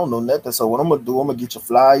 I don't know nothing. So what I'm gonna do, I'm gonna get your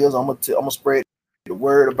flyers. I'm gonna spread the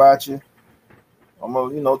word about you. I'm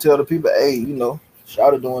gonna, tell the people, hey,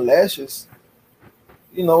 shout out doing lashes.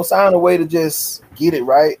 Find a way to just get it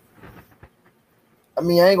right. I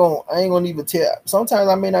mean, I ain't gonna even tell. Sometimes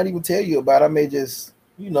I may not even tell you about it. I may just,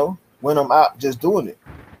 when I'm out, just doing it.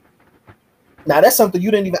 Now that's something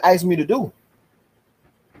you didn't even ask me to do.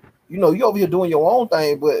 You over here doing your own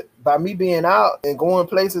thing, but by me being out and going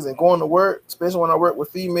places and going to work, especially when I work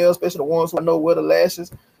with females, especially the ones who I know wear the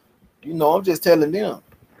lashes, I'm just telling them.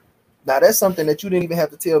 Now that's something that you didn't even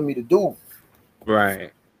have to tell me to do.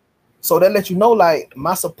 Right. So that lets you know, like,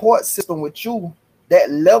 my support system with you, that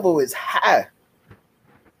level is high.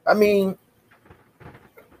 I mean,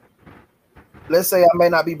 let's say I may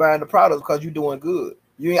not be buying the products because you're doing good.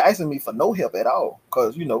 You ain't asking me for no help at all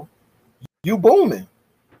because, you booming.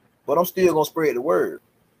 But I'm still going to spread the word.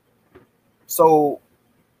 So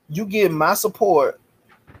you get my support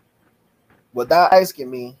without asking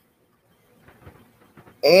me,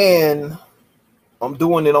 and I'm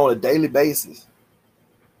doing it on a daily basis.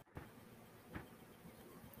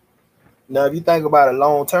 Now, if you think about it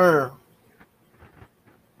long term,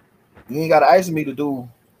 you ain't got to ask me to do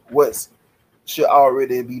what should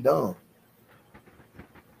already be done.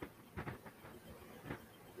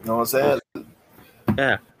 You know what I'm saying?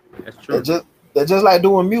 Yeah, that's true. They're just like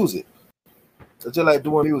doing music. They're just like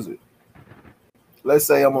doing music. Let's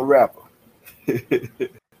say I'm a rapper.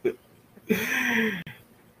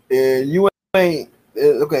 And you ain't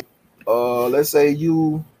okay. Let's say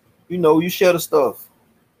you share the stuff,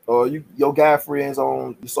 or your guy friends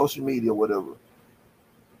on your social media, whatever.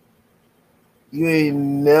 You ain't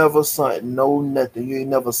never sent nothing. You ain't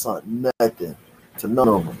never sent nothing to none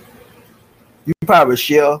of them. You probably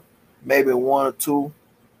share maybe one or two.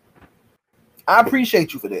 I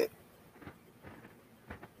appreciate you for that.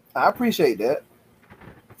 I appreciate that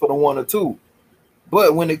for the one or two.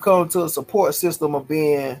 But when it comes to a support system of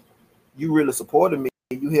being, you really supported me,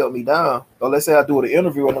 you held me down, or let's say I do an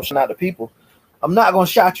interview and I'm shouting out to people, I'm not going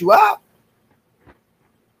to shout you out.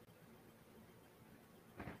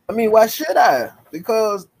 I mean, why should I?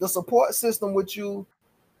 Because the support system with you,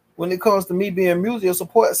 when it comes to me being music, your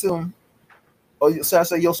support system, or should I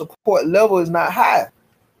say your support level is not high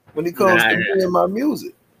when it comes to being my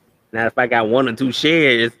music. Now, if I got one or two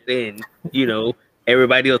shares, then,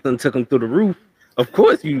 everybody else done took them through the roof. Of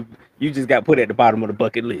course, you just got put at the bottom of the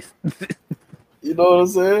bucket list. You know what I'm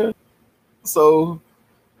saying? So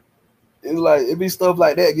it's like, it be stuff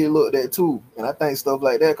like that get looked at too. And I think stuff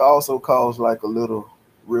like that can also cause like a little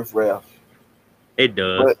riffraff. It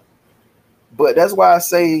does. But that's why I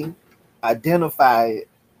say identify it.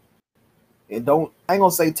 And I ain't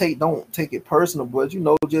gonna say don't take it personal, but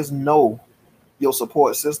just know your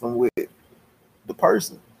support system with the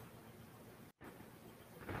person.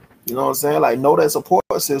 You know what I'm saying? Like, know that support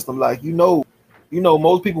system. Like,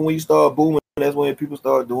 most people, when you start booming, that's when people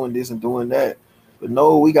start doing this and doing that. But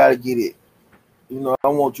no, we gotta get it. I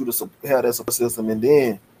want you to have that support system, and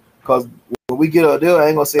then Because when we get up there, I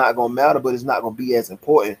ain't gonna say it's not gonna matter, but it's not gonna be as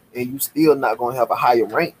important, and you still not gonna have a higher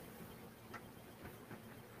rank.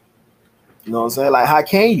 You know what I'm saying? Like, how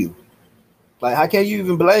can you? Like, how can you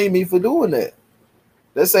even blame me for doing that?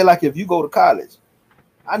 Let's say, like, if you go to college,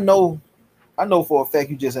 I know for a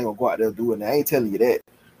fact you just ain't gonna go out there doing that. I ain't telling you that.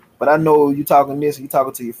 But I know you talking this, you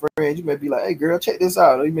talking to your friends, you may be like, hey girl, check this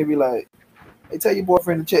out. Or you may be like, hey, tell your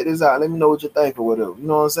boyfriend to check this out. Let me know what you think or whatever. You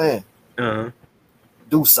know what I'm saying?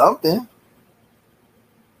 Do something.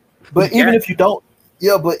 But even if you don't,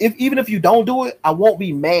 even if you don't do it, I won't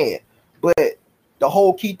be mad. But the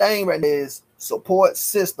whole key thing right now is support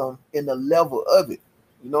system and the level of it.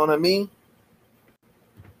 You know what I mean?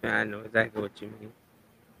 I know exactly what you mean.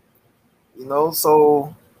 You know,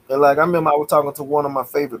 so and like I remember I was talking to one of my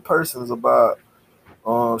favorite persons about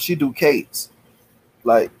she do cakes.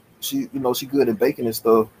 Like she good at baking and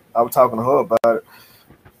stuff. I was talking to her about it.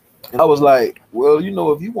 And I was like, well,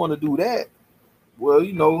 if you want to do that,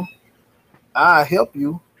 well, I help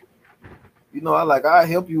you. I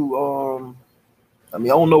help you. I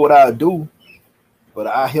mean, I don't know what I do, but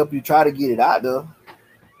I help you try to get it out there.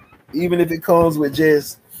 Even if it comes with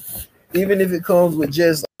just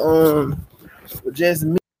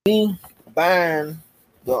me buying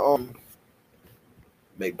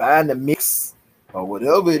the mix or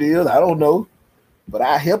whatever it is. I don't know, but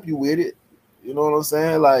I help you with it. You know what I'm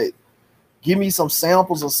saying? Like, give me some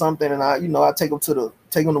samples or something, and I take them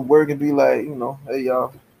to work and be like, hey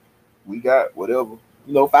y'all, we got whatever.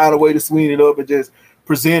 Find a way to sweeten it up and just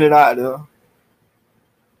present it out there.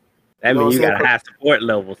 That means you got a high support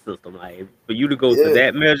level system. Like, for you to go to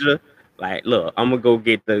that measure, like, look, I'm gonna go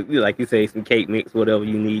get like you say, some cake mix, whatever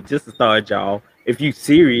you need, just to start y'all. If you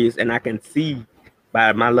serious, and I can see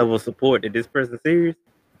by my level of support that this person's serious,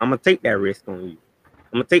 I'm gonna take that risk on you.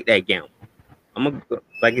 I'm gonna take that gamble.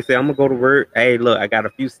 Like you said, I'm gonna go to work. Hey, look, I got a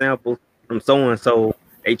few samples from so and so.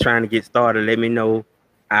 They trying to get started. Let me know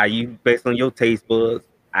how you, based on your taste buds.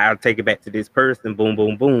 I'll take it back to this person. Boom,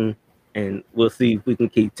 boom, boom, and we'll see if we can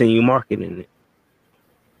continue marketing it.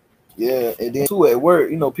 Yeah, and then too at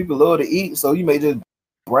work, people love to eat, so you may just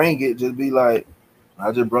bring it. Just be like,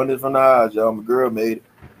 I just brought this from the house, y'all. My girl made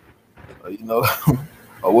it,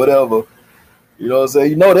 or whatever. You know what I'm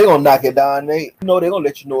saying? They're gonna knock it down. They're gonna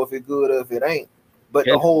let you know if it's good or if it ain't. But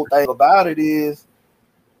the whole thing about it is,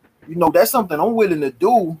 that's something I'm willing to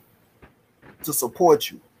do to support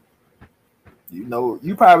you.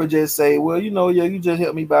 You probably just say, well, you just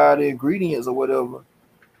help me buy the ingredients or whatever.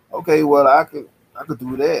 Okay, well, I could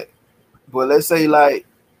do that. But let's say I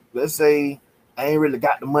ain't really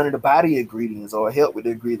got the money to buy the ingredients or help with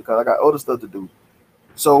the ingredients because I got other stuff to do.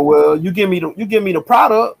 So, well, you give me the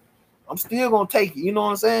product, I'm still gonna take it. You know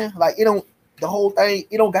what I'm saying? Like, the whole thing,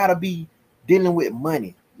 it don't gotta be dealing with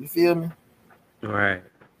money. You feel me? Right.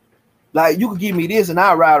 Like, you could give me this and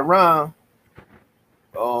I'll ride around.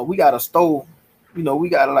 We got a store, we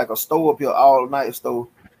got like a store up here, all night store.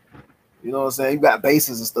 You know what I'm saying? You got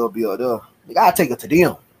bases and stuff up there. You gotta take it to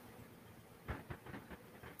them.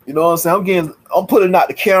 You know what I'm saying? I'm putting out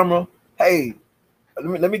the camera. Hey,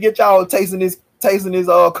 let me get y'all tasting this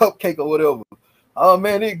cupcake or whatever. Oh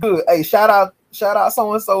man, it's good. Hey, shout out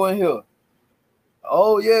so and so in here.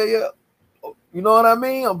 Oh yeah. You know what I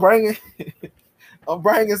mean? I'm bringing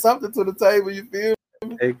something to the table. You feel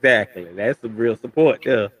me? Exactly. That's some real support.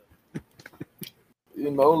 Yeah.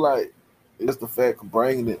 Like, it's the fact of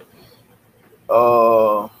bringing it.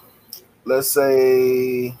 Let's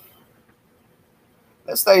say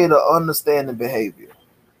the understanding behavior.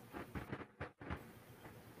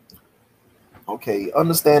 Okay,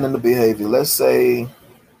 understanding the behavior. Let's say,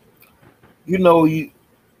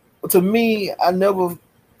 to me, I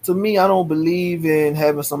don't believe in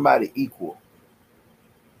having somebody equal.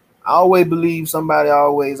 I always believe somebody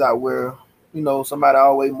always out where, somebody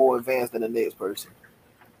always more advanced than the next person.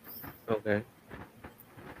 Okay.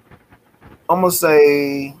 I'm gonna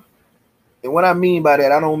say, and what I mean by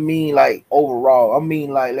that, I don't mean like overall. I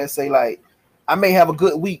mean like, let's say like I may have a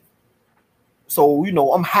good week, so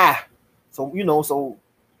I'm high, so so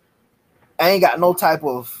I ain't got no type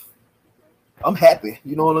of, I'm happy.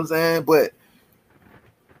 You know what I'm saying? But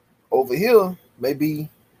over here, maybe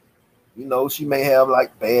she may have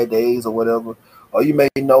like bad days or whatever, or you may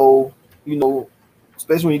know,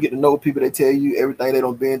 especially when you get to know people, they tell you everything they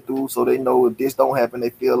done been through, so they know if this don't happen, they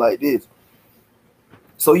feel like this.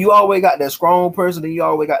 So you always got that strong person, and you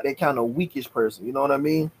always got that kind of weakish person. You know what I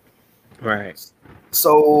mean? Right.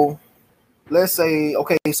 So let's say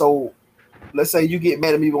you get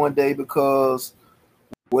mad at me one day because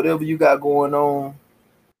whatever you got going on,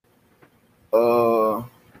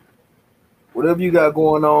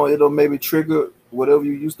 it'll maybe trigger whatever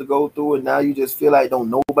you used to go through, and now you just feel like don't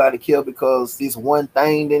nobody care because this one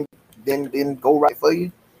thing didn't go right for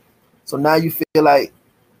you. So now you feel like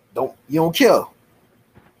you don't care.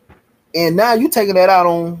 And now you taking that out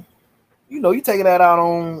on, you taking that out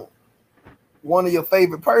on one of your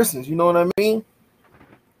favorite persons, you know what I mean?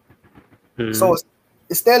 Mm-hmm. So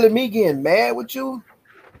instead of me getting mad with you,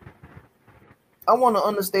 I want to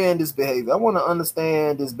understand this behavior. I want to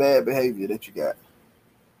understand this bad behavior that you got.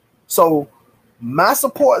 So my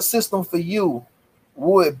support system for you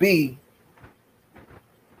would be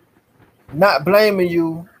not blaming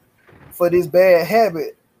you for this bad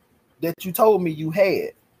habit that you told me you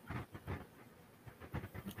had.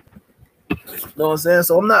 You know what I'm saying?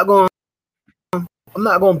 So I'm not going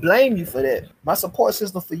to blame you for that. My support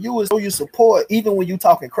system for you is show you support even when you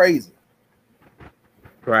talking crazy.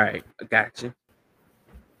 Right. I got you.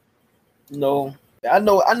 I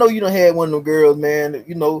know you done had one of them girls, man.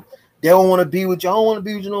 They don't want to be with you. I don't want to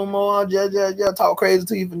be with you no more. Just talk crazy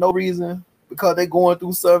to you for no reason because they going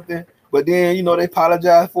through something. But then, they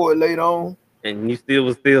apologize for it later on. And you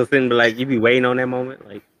was still sitting, but like you be waiting on that moment.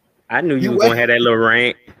 Like I knew you was gonna have that little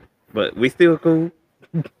rant, but we still cool.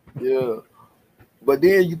 Yeah. But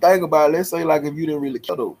then you think about it, let's say like if you didn't really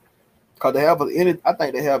care though. Because I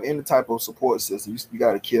think they have any type of support system. You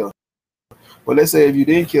gotta kill. But let's say if you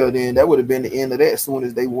didn't kill, then that would have been the end of that. As soon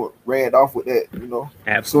as they ran off with that, Absolutely.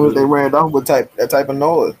 As soon as they ran off with that type of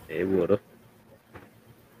noise, it would have.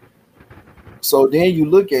 So then you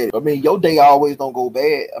look at it. I mean, your day always don't go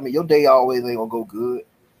bad. I mean, your day always ain't gonna go good.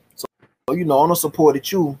 So I done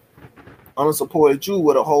supported you. I done supported you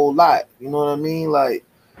with a whole lot. You know what I mean? Like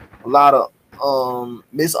a lot of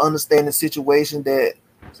misunderstanding situation that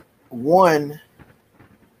one,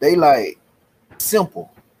 they like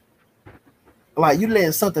simple. Like you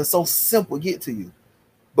letting something so simple get to you.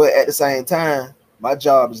 But at the same time, my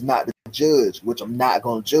job is not to judge, which I'm not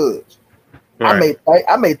gonna judge. Right.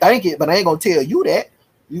 I may think it, but I ain't gonna tell you that.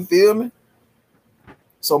 You feel me?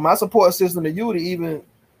 So my support system to you to even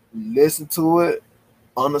listen to it,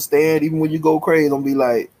 understand, even when you go crazy, I'm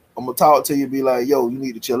gonna talk to you, be like, yo, you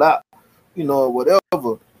need to chill out,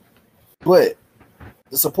 whatever. But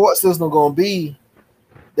the support system gonna be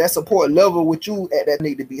that support level with you at that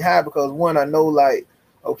need to be high because one, I know like,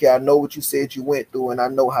 okay, I know what you said you went through and I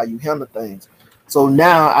know how you handle things. So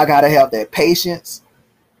now I gotta have that patience.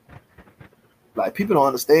 Like people don't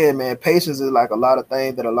understand, man. Patience is like a lot of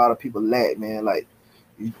things that a lot of people lack, man. Like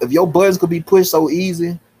if your buttons could be pushed so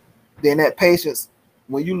easy, then that patience,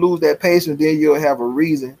 when you lose that patience, then you'll have a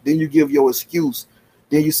reason. Then you give your excuse.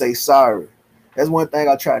 Then you say sorry. That's one thing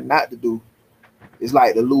I try not to do. Is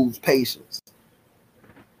like to lose patience.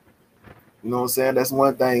 You know what I'm saying? That's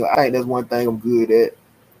one thing. I think that's one thing I'm good at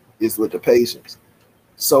is with the patience.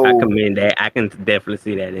 So I commend that. I can definitely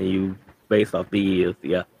see that in you based off the years.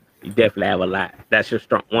 Yeah. You definitely have a lot. That's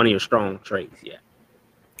one of your strong traits, yeah.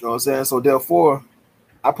 You know what I'm saying? So therefore,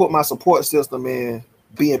 I put my support system in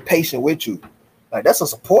being patient with you. Like that's a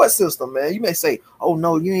support system, man. You may say, oh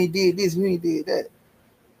no, you ain't did this, you ain't did that.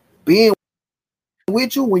 Being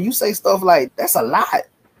with you when you say stuff like that's a lot.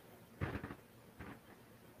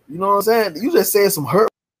 You know what I'm saying? You just said some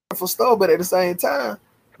hurtful stuff, but at the same time,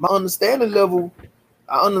 my understanding level,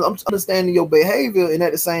 I'm understanding your behavior, and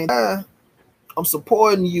at the same time, I'm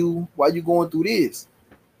supporting you while you're going through this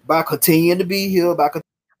by continuing to be here, by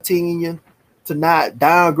continuing to not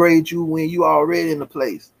downgrade you when you already in the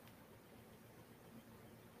place.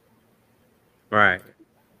 Right.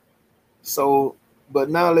 So, but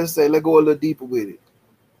now let's go a little deeper with it.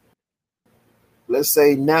 Let's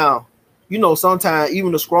say now, sometimes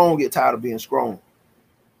even the strong get tired of being strong.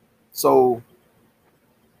 So,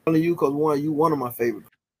 only you because one of my favorite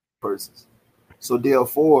persons. So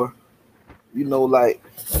therefore, you hearing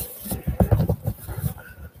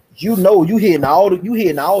all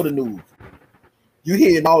the news. You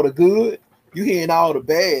hearing all the good, you hearing all the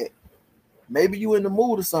bad. Maybe you in the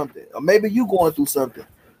mood or something, or maybe you going through something.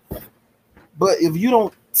 But if you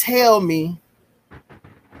don't tell me,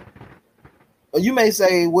 or you may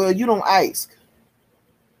say, well, you don't ask.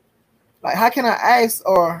 Like, how can I ask?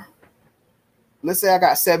 Or let's say I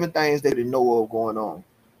got 7 things they didn't know of going on.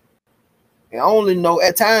 And I only know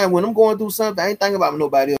at time when I'm going through something, I ain't thinking about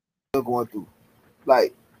nobody else going through.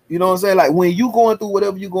 Like, you know what I'm saying? Like when you going through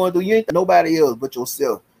whatever you're going through, you ain't nobody else but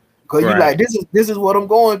yourself. Because you like, this is what I'm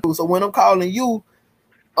going through. So when I'm calling you,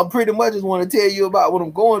 I'm pretty much just want to tell you about what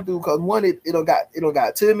I'm going through. Because one, it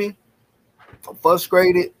got to me. I'm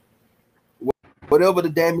frustrated. Whatever the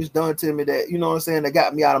damage done to me that, you know what I'm saying, that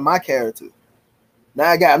got me out of my character.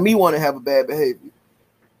 Now it got me want to have a bad behavior.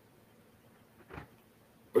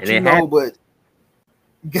 But but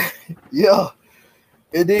yeah.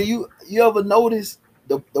 And then you ever notice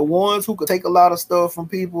the ones who could take a lot of stuff from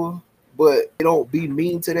people, but they don't be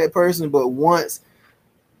mean to that person. But once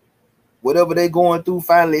whatever they going through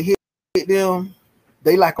finally hit them,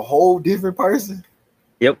 they like a whole different person.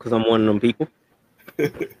 Yep, because I'm one of them people.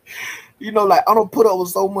 You know, like I don't put up with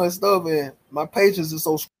so much stuff, and my patience is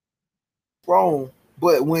so strong.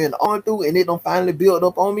 But when on through and it don't finally build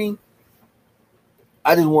up on me,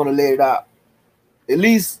 I just want to let it out. At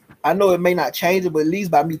least I know it may not change it, but at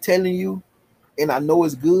least by me telling you, and I know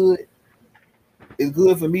it's good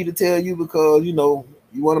for me to tell you because you know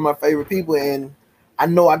you're one of my favorite people, and I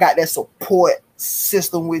know I got that support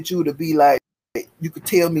system with you to be like you could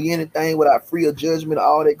tell me anything without free of judgment,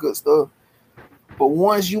 all that good stuff. But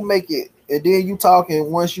once you make it, and then you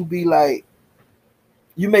talking, once you be like,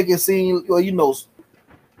 you make it seem, well, you know,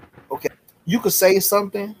 okay, you could say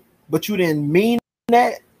something, but you didn't mean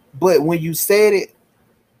that. But when you said it,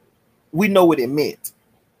 we know what it meant.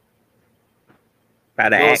 By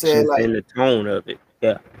the You know actions like, and the tone of it.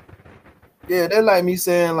 Yeah. Yeah, they're like me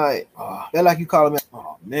saying like, oh, they're like you calling me,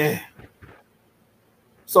 oh man.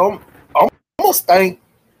 So I'm gonna think.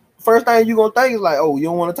 First thing you gonna think is like, oh, you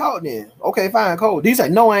don't want to talk then? Okay, fine, cool. These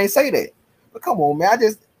like, no, I ain't say that. But come on, man, I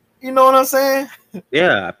just, you know what I'm saying?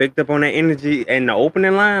 Yeah, I picked up on that energy in the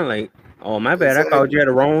opening line. Like, oh my bad, Exactly. I called you at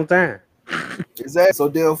the wrong time. Exactly. So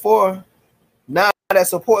therefore, now that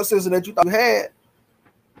support system that you thought you had,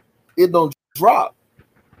 it don't drop.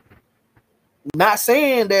 Not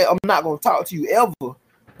saying that I'm not gonna talk to you ever.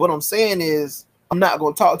 What I'm saying is I'm not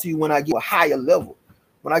gonna talk to you when I get to a higher level.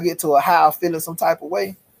 When I get to a higher feeling some type of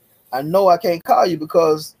way, I know I can't call you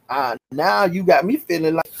because now you got me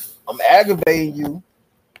feeling like I'm aggravating you.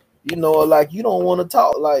 You know, like you don't want to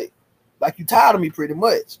talk, like you tired of me pretty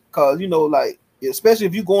much. Cause you know, like especially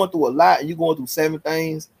if you're going through a lot and you're going through 7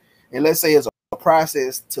 things, and let's say it's a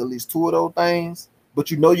process to at least 2 of those things,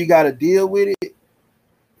 but you know you got to deal with it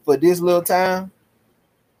for this little time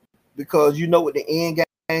because you know what the end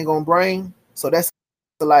game gonna bring. So that's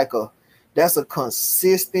like a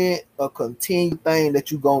consistent, a continued thing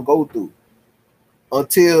that you gonna go through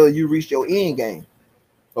until you reach your end game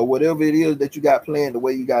or whatever it is that you got planned, the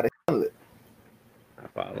way you got to handle it. I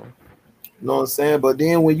follow. You know what I'm saying? But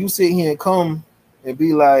then when you sit here and come and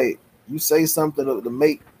be like, you say something to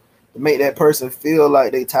make that person feel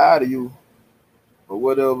like they tired of you or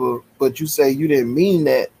whatever, but you say you didn't mean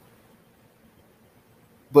that.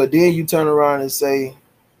 But then you turn around and say,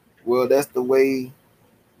 well, that's the way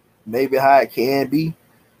maybe how it can be.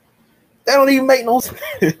 That don't even make no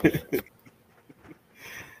sense.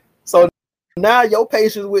 So now your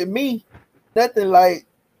patience with me, nothing like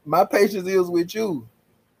my patience is with you.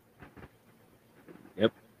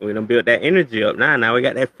 Yep. We done built that energy up. Now we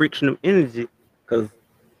got that friction of energy. Because,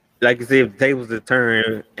 like you said, if the tables are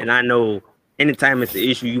turned, and I know anytime it's an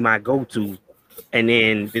issue you might go to, and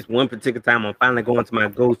then this one particular time I'm finally going to my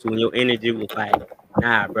go-to, and your energy was like,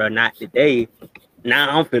 nah, bro, not today.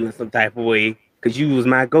 Now I'm feeling some type of way because you was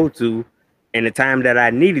my go-to in the time that I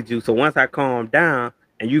needed you. So once I calmed down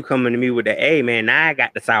and you coming to me with the, hey, man, now I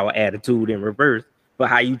got the sour attitude in reverse for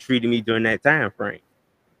how you treated me during that time frame.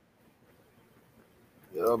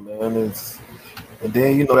 Yeah, man. And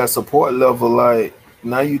then, you know, that support level, like,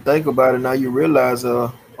 now you think about it, now you realize,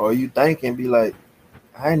 or you think and be like,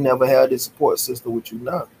 I ain't never had this support system with you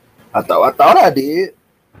now. I thought I did,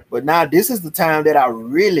 but now this is the time that I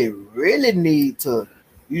really, really need to,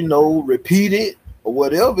 you know, repeat it or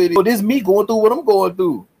whatever it is. So this is me going through what I'm going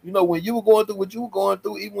through. You know, when you were going through what you were going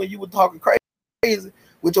through, even when you were talking crazy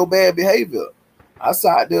with your bad behavior, I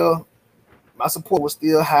sat there, my support was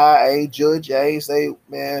still high. I ain't judge, I ain't say,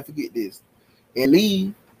 man, forget this and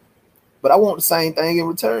leave. But I want the same thing in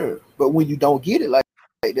return. But when you don't get it like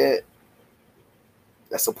that,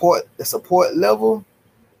 that support level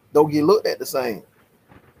don't get looked at the same.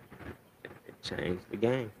 It changed the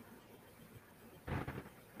game.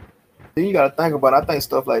 Then you got to think about it. I think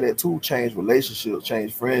stuff like that too change relationships,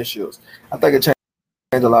 change friendships. I think it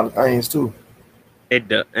changed a lot of things too. It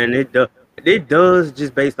does, and it does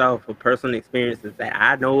just based off of personal experiences that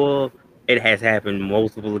I know of. It has happened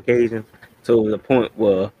multiple occasions to the point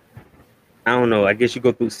where I don't know. I guess you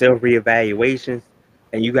go through self-reevaluations,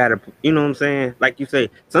 and you gotta, you know what I'm saying? Like you say,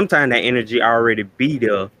 sometimes that energy already be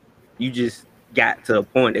there. You just got to a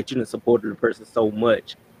point that you done supported the person so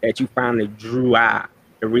much that you finally drew out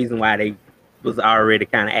the reason why they was already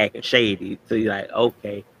kind of acting shady. So you're like,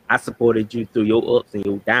 okay, I supported you through your ups and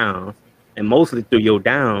your downs, and mostly through your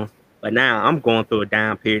downs. But now I'm going through a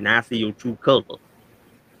down period, and I see your true color.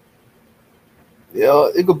 Yeah,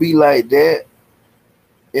 it could be like that.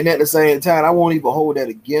 And at the same time, I won't even hold that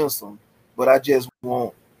against them. But I just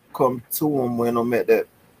want come to them when I'm at that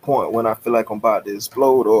point when I feel like I'm about to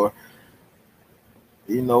explode, or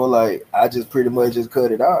like I just pretty much just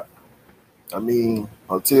cut it out. I mean,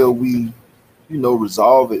 until we,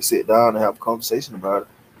 resolve it, sit down and have a conversation about it.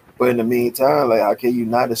 But in the meantime, like, how can you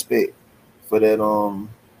not expect for that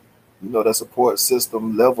that support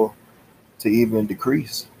system level to even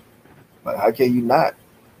decrease? Like, how can you not?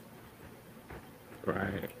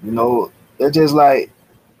 Right. They're just like,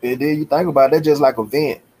 and then you think about it, they're just like a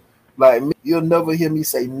vent. Like, you'll never hear me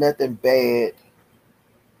say nothing bad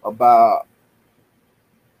about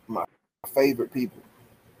my favorite people.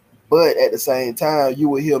 But at the same time, you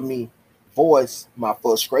will hear me voice my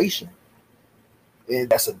frustration. And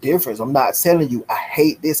that's a difference. I'm not telling you I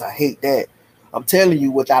hate this, I hate that. I'm telling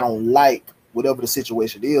you what I don't like, whatever the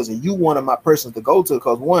situation is. And you one of my persons to go to,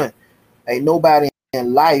 because one, ain't nobody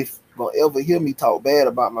in life gonna ever hear me talk bad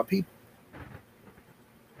about my people.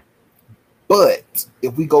 But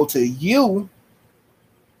if we go to you,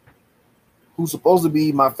 who's supposed to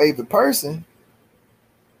be my favorite person,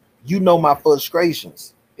 you know my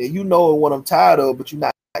frustrations. And you know what I'm tired of, but you're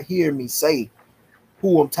not hearing me say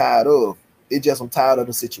who I'm tired of. It's just I'm tired of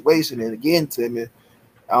the situation. And again, Timmy,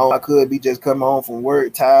 I could be just coming home from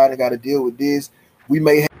work tired and got to deal with this. We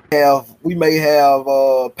may have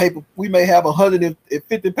paper. We may have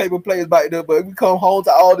 150 paper plates back there, but we come home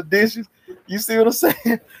to all the dishes. You see what I'm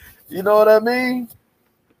saying? You know what I mean?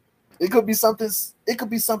 It could be something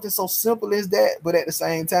so simple as that, but at the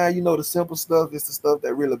same time, the simple stuff is the stuff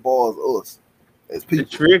that really bothers us as people.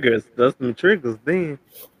 The triggers, that's the triggers then.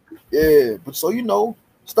 Yeah, but so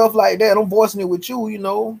stuff like that, I'm voicing it with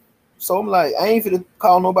you, So I'm like, I ain't finna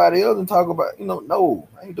call nobody else and talk about, no,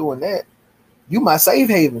 I ain't doing that. You my safe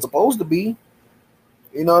haven, supposed to be.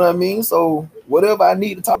 You know what I mean? So whatever I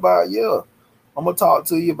need to talk about, yeah, I'm gonna talk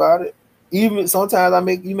to you about it. Even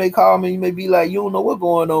sometimes you may call me, you may be like, you don't know what's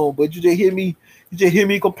going on, but you just hear me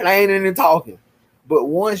complaining and talking. But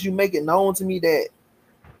once you make it known to me that,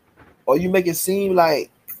 or you make it seem like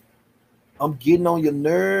I'm getting on your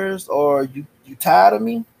nerves, or you tired of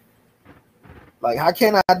me, like, how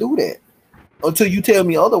can I do that until you tell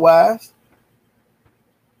me otherwise?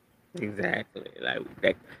 Exactly. Like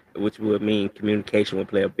that, which would mean communication would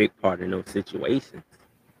play a big part in those situations.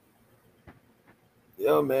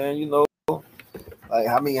 Yeah, man, like,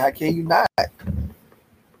 I mean, how can you not? How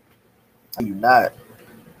you not?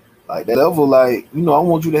 Like, that level, like, I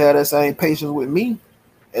want you to have that same patience with me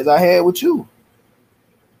as I had with you.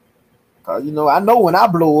 Cause I know when I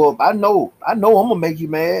blow up, I know I'm gonna make you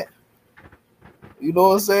mad. You know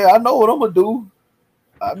what I'm saying? I know what I'm gonna do.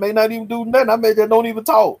 I may not even do nothing. I may just don't even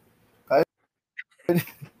talk.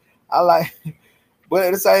 I like, but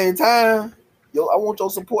at the same time, I want your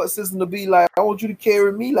support system to be like, I want you to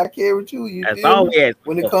carry me like I carry you. You That's feel me?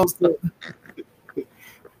 When it comes to,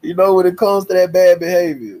 when it comes to that bad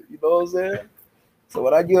behavior, you know what I'm saying? So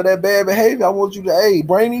when I give that bad behavior, I want you to, hey,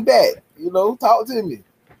 bring me back. Talk to me.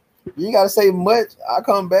 You ain't gotta say much. I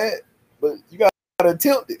come back, but you gotta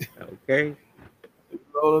attempt it. Okay. You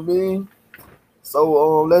know what I mean?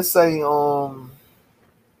 So let's say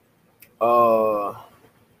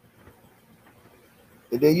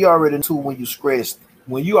and then you already know when you stressed,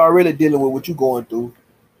 when you already dealing with what you're going through,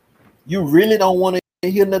 you really don't want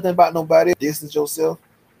to hear nothing about nobody, distance yourself.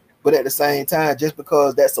 But at the same time, just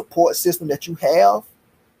because that support system that you have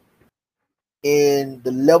and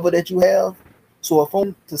the level that you have, so if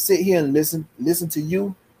I'm to sit here and listen to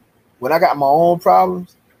you when I got my own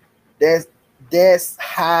problems, that's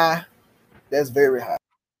high. That's very high.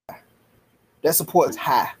 That support is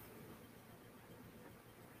high.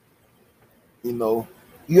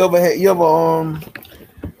 You ever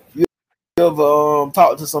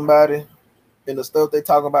talk to somebody and the stuff they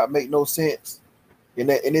talk about make no sense, and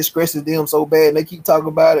it stresses them so bad, and they keep talking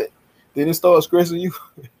about it, then it starts stressing you.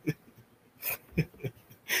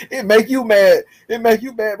 It make you mad. It make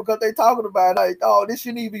you mad because they talking about it. Like, oh, this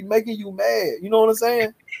shouldn't even be making you mad. You know what I'm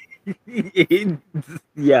saying?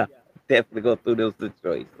 Yeah, definitely go through those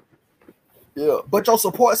situations. Yeah, but your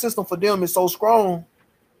support system for them is so strong,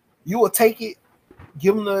 you will take it,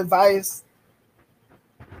 give them the advice,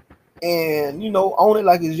 and own it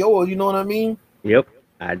like it's yours. You know what I mean? Yep,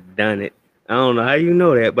 I done it. I don't know how you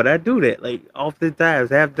know that, but I do that. Like, oftentimes,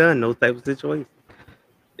 have done those type of situations.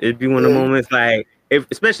 It'd be one of the moments, like,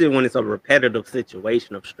 especially when it's a repetitive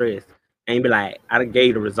situation of stress, and you be like, I done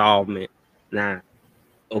gave the resolvement. Nah,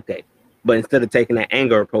 okay. But instead of taking that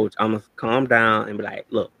anger approach, I'm gonna calm down and be like,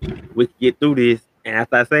 look, we can get through this. And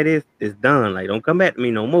after I say this, it's done. Like, don't come back to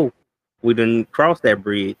me no more. We done crossed that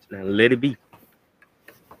bridge. Now let it be.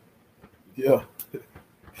 Yeah.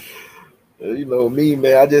 Me,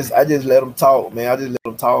 man, I just let them talk, man. I just let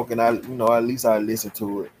them talk, and at least I listen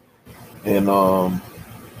to it. And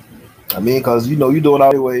I mean, cause you doing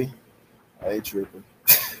all the way. I ain't tripping.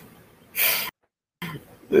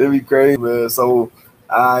 It'd be crazy, man. So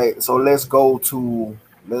let's go to,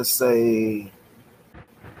 let's say,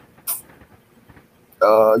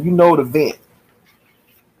 the vent.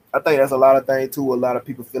 I think that's a lot of things too. A lot of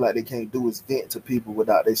people feel like they can't do is vent to people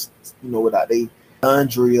without this, without they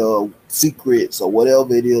laundry or secrets or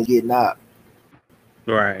whatever it is getting out.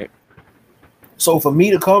 Right. So for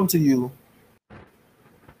me to come to you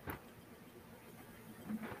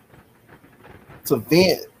to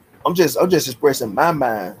vent, I'm just expressing my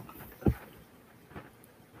mind.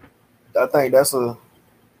 I think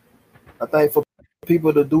for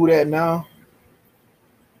people to do that now,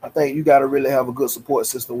 I think you gotta really have a good support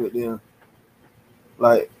system with them.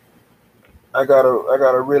 Like, I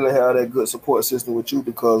gotta really have that good support system with you,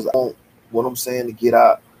 because I want what I'm saying to get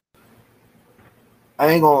out.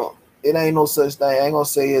 It ain't no such thing. I ain't gonna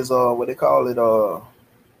say it's what they call it,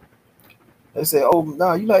 they say, oh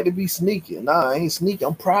no, you like to be sneaky. Nah, I ain't sneaky,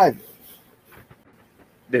 I'm private.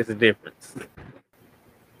 There's a difference.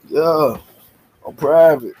 Yeah, I'm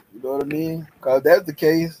private. You know what I mean? Cause if that's the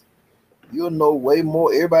case, you'll know way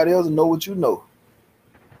more. Everybody else will know what you know.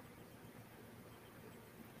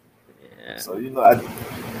 Yeah. So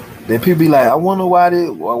then people be like, I wonder why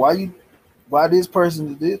this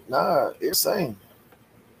person did this. Nah, it's the same.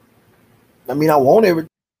 I mean, I want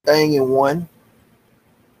everything in one,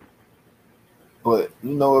 but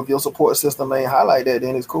if your support system ain't highlight that,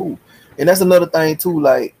 then it's cool. And that's another thing too.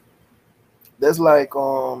 Like, that's like,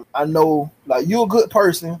 I know, like, you're a good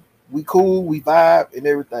person. We cool, we vibe and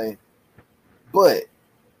everything, but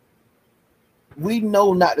we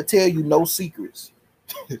know not to tell you no secrets.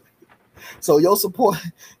 So your support,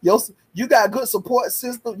 you got a good support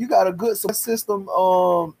system. You got a good support system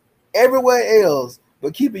everywhere else,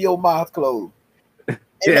 but keeping your mouth closed.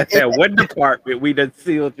 What department we done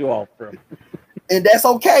sealed you off from? And that's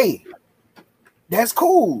okay. That's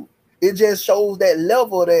cool. It just shows that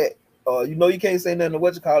level that you can't say nothing to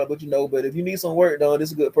what you call it, but if you need some work done, this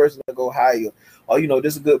is a good person to go hire. Or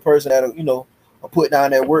this is a good person that'll put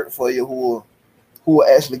down that work for you, who will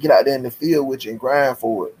actually get out there in the field with you and grind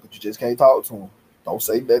for it. But you just can't talk to them. Don't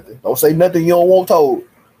say nothing. Don't say nothing you don't want told.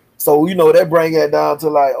 So that bring it down to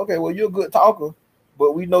like, okay, well, you're a good talker,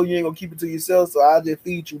 but we know you ain't gonna keep it to yourself, so I'll just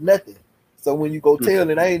feed you nothing. So when you go tell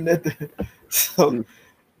it ain't nothing. So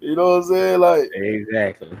you know what I'm saying? Like,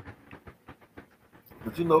 exactly.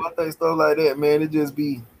 But I think stuff like that, man, it'd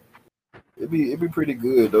be pretty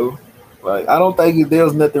good though. Like, I don't think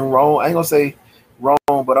there's nothing wrong. I ain't gonna say wrong,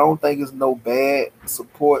 but I don't think it's no bad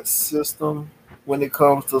support system when it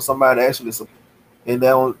comes to somebody actually support. And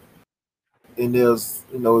there's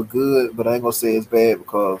good, but I ain't gonna say it's bad,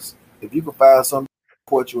 because if you can find something to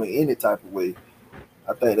support you in any type of way,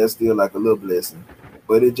 I think that's still like a little blessing.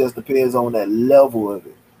 But it just depends on that level of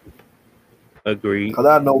it. Agreed. Cause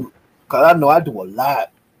I know I do a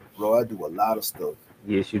lot, bro. I do a lot of stuff.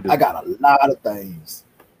 Yes, you do. I got a lot of things.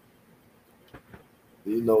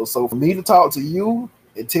 So for me to talk to you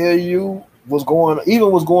and tell you what's going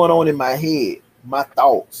on in my head, my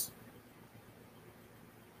thoughts,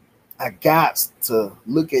 I got to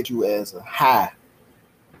look at you as a high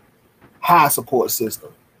support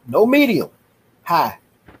system. No medium, high.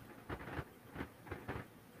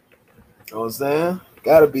 You know what I'm saying?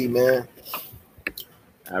 Gotta be, man.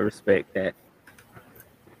 I respect that.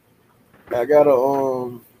 I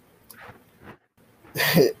gotta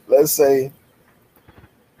let's say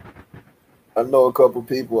I know a couple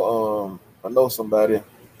people, I know somebody,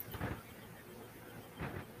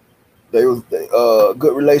 they was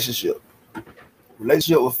good relationship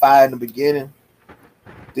was fine in the beginning,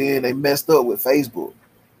 then they messed up with Facebook,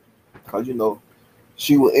 because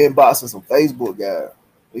she was inboxing some Facebook guy.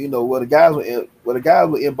 The guys were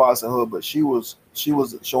inboxing her, but she was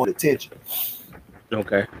showing attention.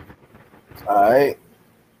 Okay. All right.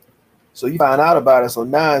 So you find out about it. So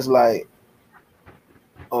now it's like,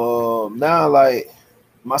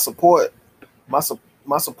 my support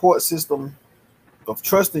system of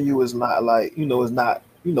trusting you is not like, it's not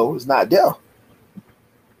there.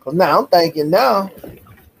 Cause now I'm thinking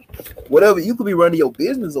whatever, you could be running your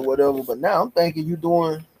business or whatever, but now I'm thinking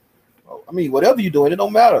whatever you're doing, it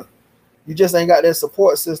don't matter. You just ain't got that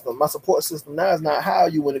support system. My support system now is not how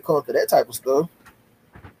you when it comes to that type of stuff.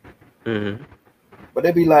 Mm-hmm. But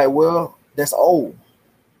they be like, well, that's old.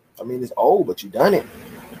 It's old, but you done it.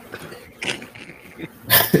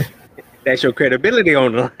 That's your credibility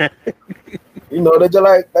on the line.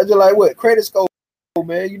 That's just like what? Credit score,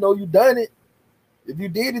 man. You done it. If you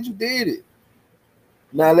did it, you did it.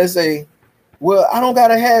 Now let's say Well, I don't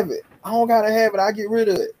gotta have it. I get rid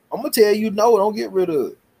of it. I'm gonna tell you no, don't get rid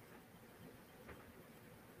of it.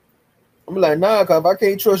 I'm like, nah, cause if I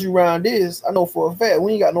can't trust you around this, I know for a fact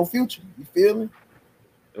we ain't got no future. You feel me?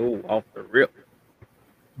 Oh, off the rip.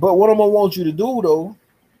 But what I'm gonna want you to do though,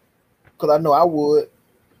 cause I know I would.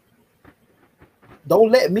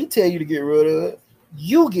 Don't let me tell you to get rid of it.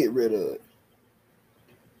 You get rid of it.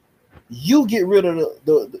 You get rid of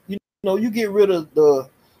the you get rid of the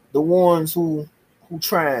ones who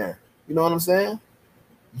trying. You know what I'm saying?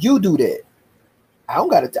 You do that. I don't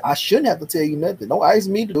gotta. I shouldn't have to tell you nothing. Don't ask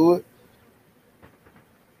me to do it.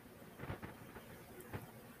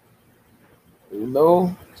 You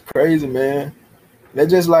know, it's crazy, man. They're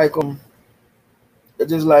just like They're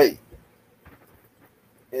just like,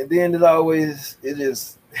 and then it's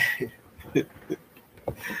just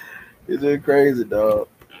it's just crazy, dog.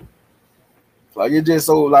 Like it's just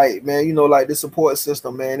so like, man, you know, like the support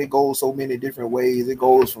system, man, it goes so many different ways. It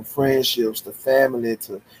goes from friendships to family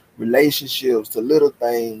to relationships to little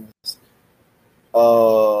things.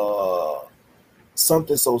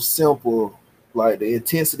 Something so simple like the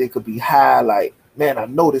intensity could be high. Like, man, I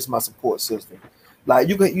know this is my support system. Like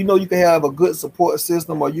you can have a good support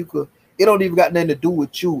system, or it don't even got nothing to do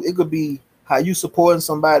with you. It could be how you supporting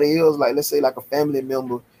somebody else, like let's say like a family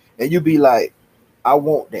member, and you be like, I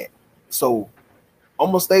want that. So I'm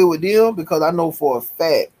gonna stay with them because I know for a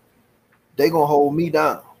fact they gonna hold me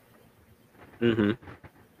down. Mm-hmm.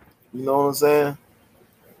 You know what I'm saying?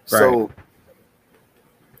 Right. So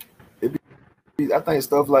I think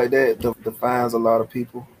stuff like that defines a lot of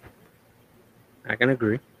people. I can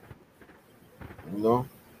agree. You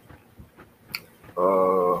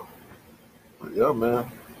know, yeah,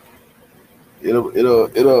 man. It'll I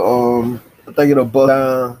think it'll bust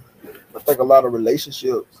down. I think a lot of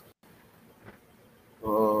relationships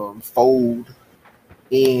fold,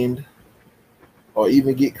 end, or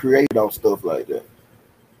even get created off stuff like that.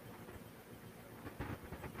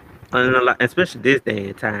 And especially this day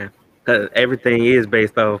and time, because everything is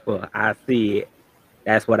based off of I see it.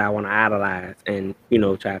 That's what I want to idolize, and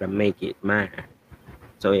try to make it mine.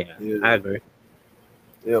 So yeah, I agree.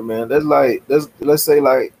 Yeah, man. Let's say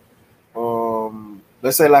like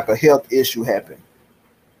a health issue happened,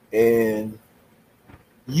 and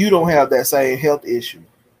you don't have that same health issue,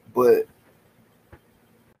 but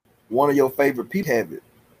one of your favorite people have it,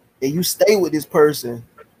 and you stay with this person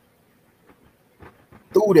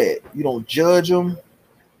through that. You don't judge them,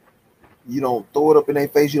 you don't throw it up in their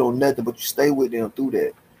face, you don't nothing, but you stay with them through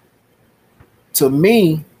that. To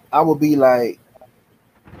me, I would be like,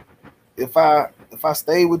 if I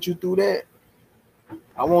stay with you through that,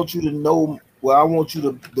 I want you to know. Well, I want you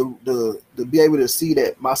to be able to see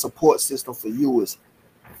that my support system for you is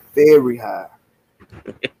very high.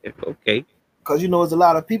 Okay. Because there's a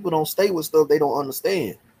lot of people don't stay with stuff they don't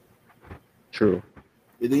understand. True.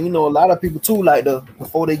 And then a lot of people too, like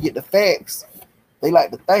before they get the facts, they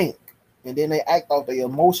like to think, and then they act off their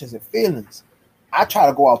emotions and feelings. I try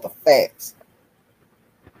to go off the facts.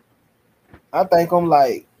 I think I'm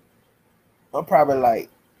probably like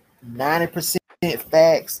 90%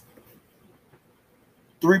 facts,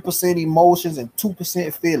 3% emotions, and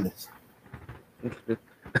 2% feelings.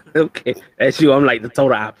 Okay, that's you. I'm like the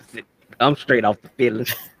total opposite. I'm straight off the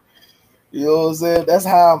feelings. You know what I'm saying? That's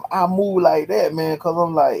how I move like that, man.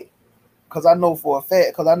 Because I know for a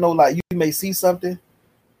fact, because I know like you may see something.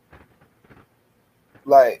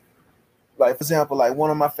 Like for example, like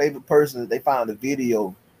one of my favorite persons, they found a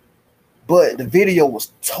video, but the video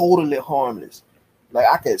was totally harmless. Like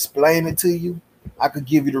I could explain it to you. I could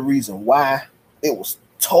give you the reason why. It was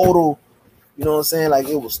total, you know what I'm saying? Like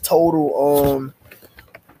it was total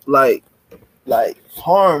like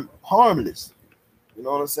harmless. You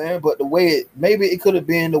know what I'm saying? But the way maybe it could have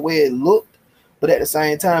been the way it looked, but at the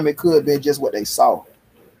same time, it could have been just what they saw.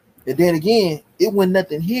 And then again, it wasn't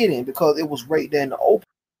nothing hidden because it was right there in the open.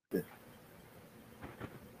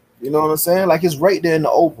 You know what I'm saying? Like it's right there in the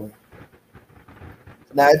open.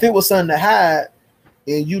 Now, if it was something to hide,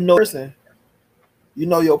 and your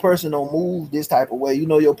person don't move this type of way,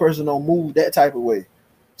 your person don't move that type of way.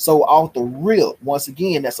 So off the rip, once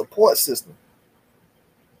again, that support system.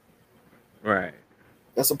 Right.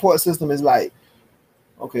 That support system is like,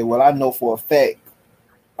 okay, well, I know for a fact.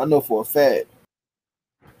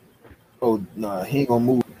 Oh, nah, he ain't gonna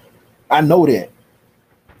move. I know that.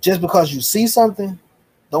 Just because you see something,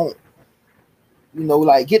 don't,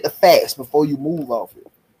 like get the facts before you move off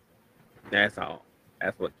it. That's all.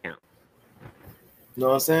 That's what counts. You know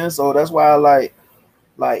what I'm saying? So that's why I like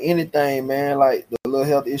anything, man, like the little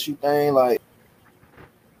health issue thing, like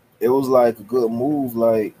it was like a good move,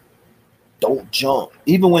 like don't jump.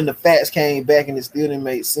 Even when the facts came back and it still didn't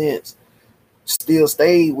make sense, still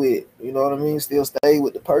stayed with, you know what I mean? Still stayed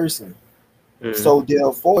with the person. So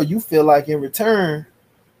therefore, you feel like in return,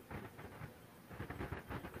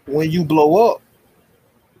 when you blow up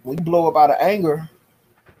out of anger,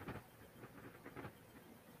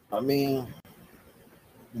 I mean,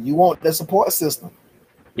 you want that support system.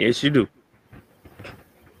 Yes, you do.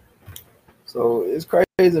 So it's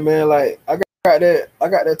crazy, man. Like I got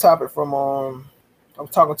that topic from I'm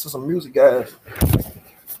talking to some music guys.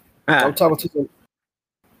 I'm talking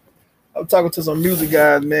to some music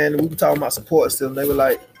guys, man. And we were talking about support system. They were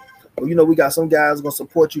like, well, you know, we got some guys gonna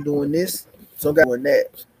support you doing this, some guys doing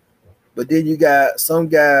that. But then you got some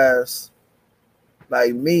guys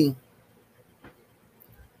like me.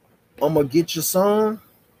 I'm gonna get your song,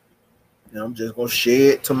 and I'm just gonna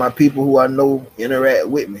share it to my people who I know interact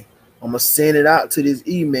with me. I'm gonna send it out to this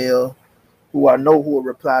email who I know who will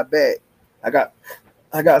reply back. I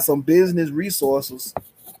got some business resources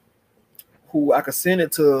who I can send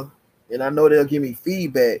it to, and I know they'll give me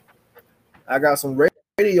feedback. I got some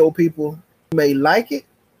radio people who may like it,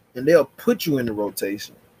 and they'll put you in the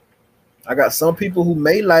rotation. I got some people who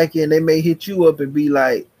may like it, and they may hit you up and be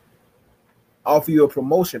like, offer you a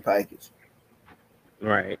promotion package.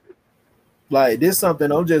 Right. Like, this is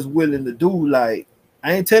something I'm just willing to do. Like,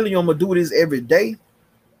 I ain't telling you I'm gonna do this every day,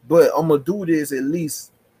 but I'm gonna do this at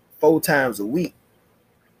least 4 times a week.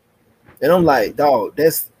 And I'm like, dog,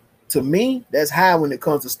 to me, that's high when it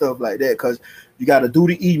comes to stuff like that, because you got to do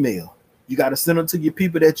the email. You got to send them to your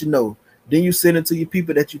people that you know. Then you send it to your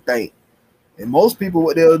people that you think. And most people,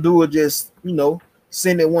 what they'll do is just, you know,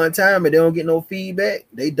 send it one time and they don't get no feedback.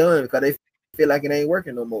 They done because they feel like it ain't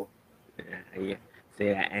working no more. Yeah. See,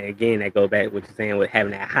 and again, that go back to what you're saying with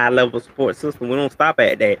having that high level support system. We don't stop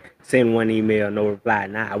at that. Send one email, no reply.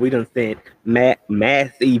 Nah, we done sent mass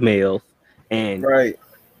emails, and right.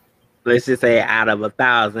 Let's just say out of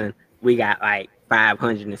 1,000, we got like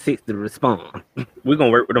 560 to respond. We're gonna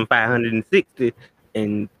work with them 560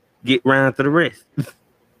 and get round to the rest.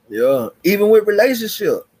 Yeah, even with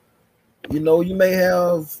relationship, you know, you may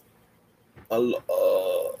have a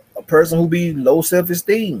person who be low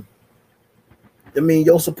self-esteem. I mean,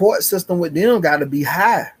 your support system with them got to be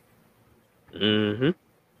high.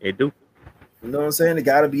 It do. You know what I'm saying? It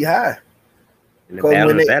got to be high. And to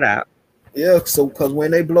balance that out. Yeah, so because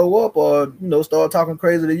when they blow up or, you know, start talking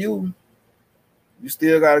crazy to you, you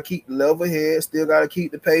still got to keep the level head, still got to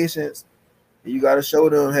keep the patience, and you got to show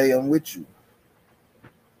them, hey, I'm with you.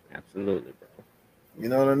 Absolutely, bro. You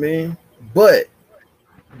know what I mean? But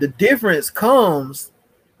the difference comes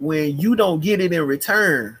when you don't get it in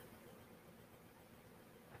return.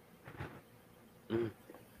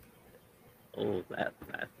 Oh,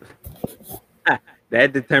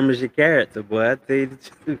 that determines your character, boy. I tell you the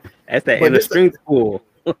truth. That's that inner strength pool.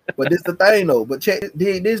 But this the thing though. But check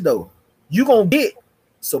this though. You gonna get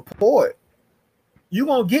support. You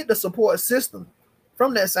gonna get the support system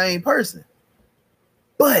from that same person.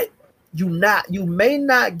 But you may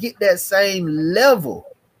not get that same level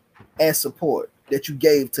as support that you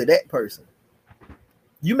gave to that person.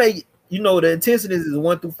 You may, you know, the intensity is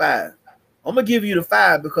 1 through 5. I'm gonna give you the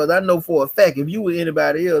 5 because I know for a fact if you were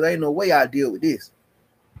anybody else, ain't no way I deal with this.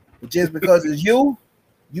 But just because it's you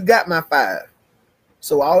got my 5.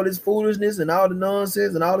 So all this foolishness and all the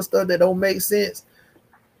nonsense and all the stuff that don't make sense,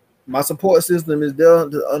 my support system is there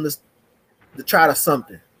to try to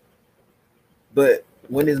something. But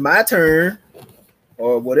when it's my turn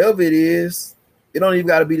or whatever it is, it don't even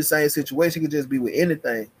got to be the same situation. It could just be with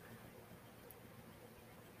anything.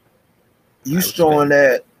 You showing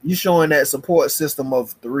that support system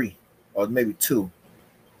of 3 or maybe 2.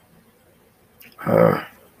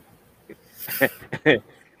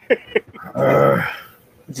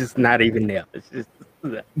 Just not even there. It's just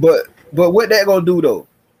but what that gonna do though?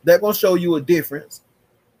 That gonna show you a difference,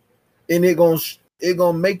 and it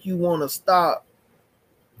gonna make you want to stop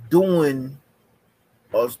doing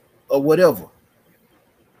or whatever.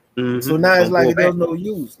 So now it's like there's no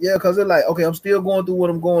use. Yeah, because it's like, okay, I'm still going through what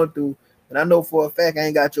I'm going through, and I know for a fact I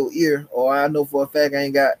ain't got your ear, or I know for a fact I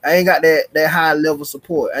ain't got that high level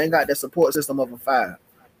support. I ain't got that support system of a 5.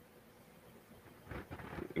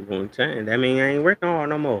 You gonna change? That mean I ain't working hard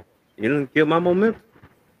no more. You didn't kill my momentum.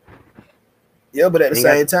 Yeah, but at the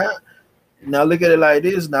same time, now look at it like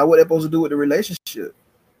this. Now what they supposed to do with the relationship?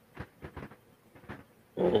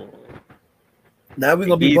 Oh. Now we're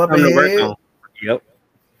gonna be bumping head. Yep.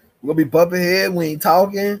 We're gonna be bumping head. We ain't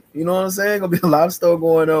talking. You know what I'm saying? Gonna be a lot of stuff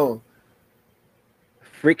going on.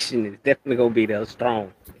 Friction is definitely gonna be there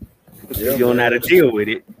strong. Yeah, you don't know how to deal with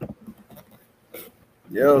it.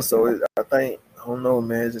 Yeah, so I think I don't know,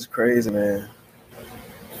 man. It's just crazy, man.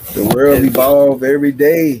 The world evolves every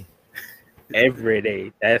day. Every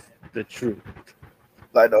day. That's the truth.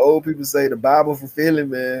 Like the old people say, the Bible fulfilling,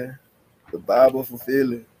 man. The Bible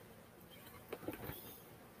fulfilling.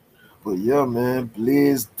 But yeah, man,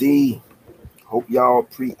 Blizz D. Hope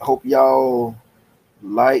y'all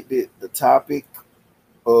liked it. The topic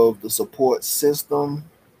of the support system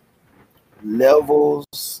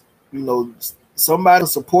levels. You know, somebody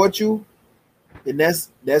support you, and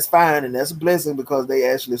that's fine, and that's a blessing because they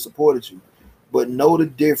actually supported you. But know the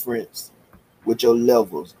difference with your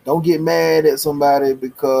levels. Don't get mad at somebody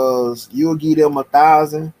because you'll give them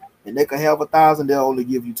 1,000 and they can have 1,000, they'll only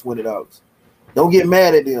give you $20. Don't get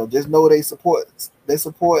mad at them. Just know their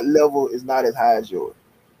support level is not as high as yours.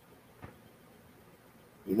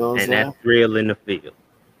 You know what I'm saying? And that's real in the field.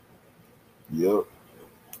 Yep.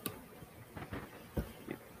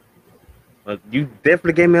 You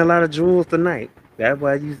definitely gave me a lot of jewels tonight. That's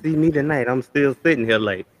why you see me tonight. I'm still sitting here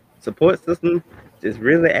like support system just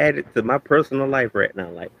really added to my personal life right now.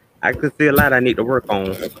 Like I could see a lot I need to work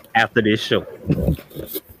on after this show.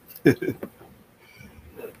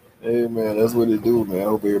 Hey man, that's what it do, man. I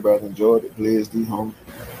hope everybody enjoyed it. Blizz D, homie.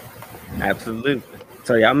 Absolutely.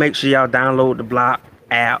 So y'all make sure y'all download the Block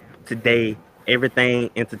app today.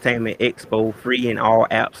 Everything Entertainment Expo free in all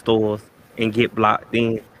app stores and get blocked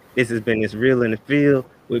in. This has been It's Real in the Field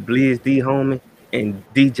with Blizz D, homie, and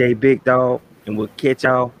DJ Big Dog, and we'll catch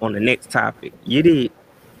y'all on the next topic. You did.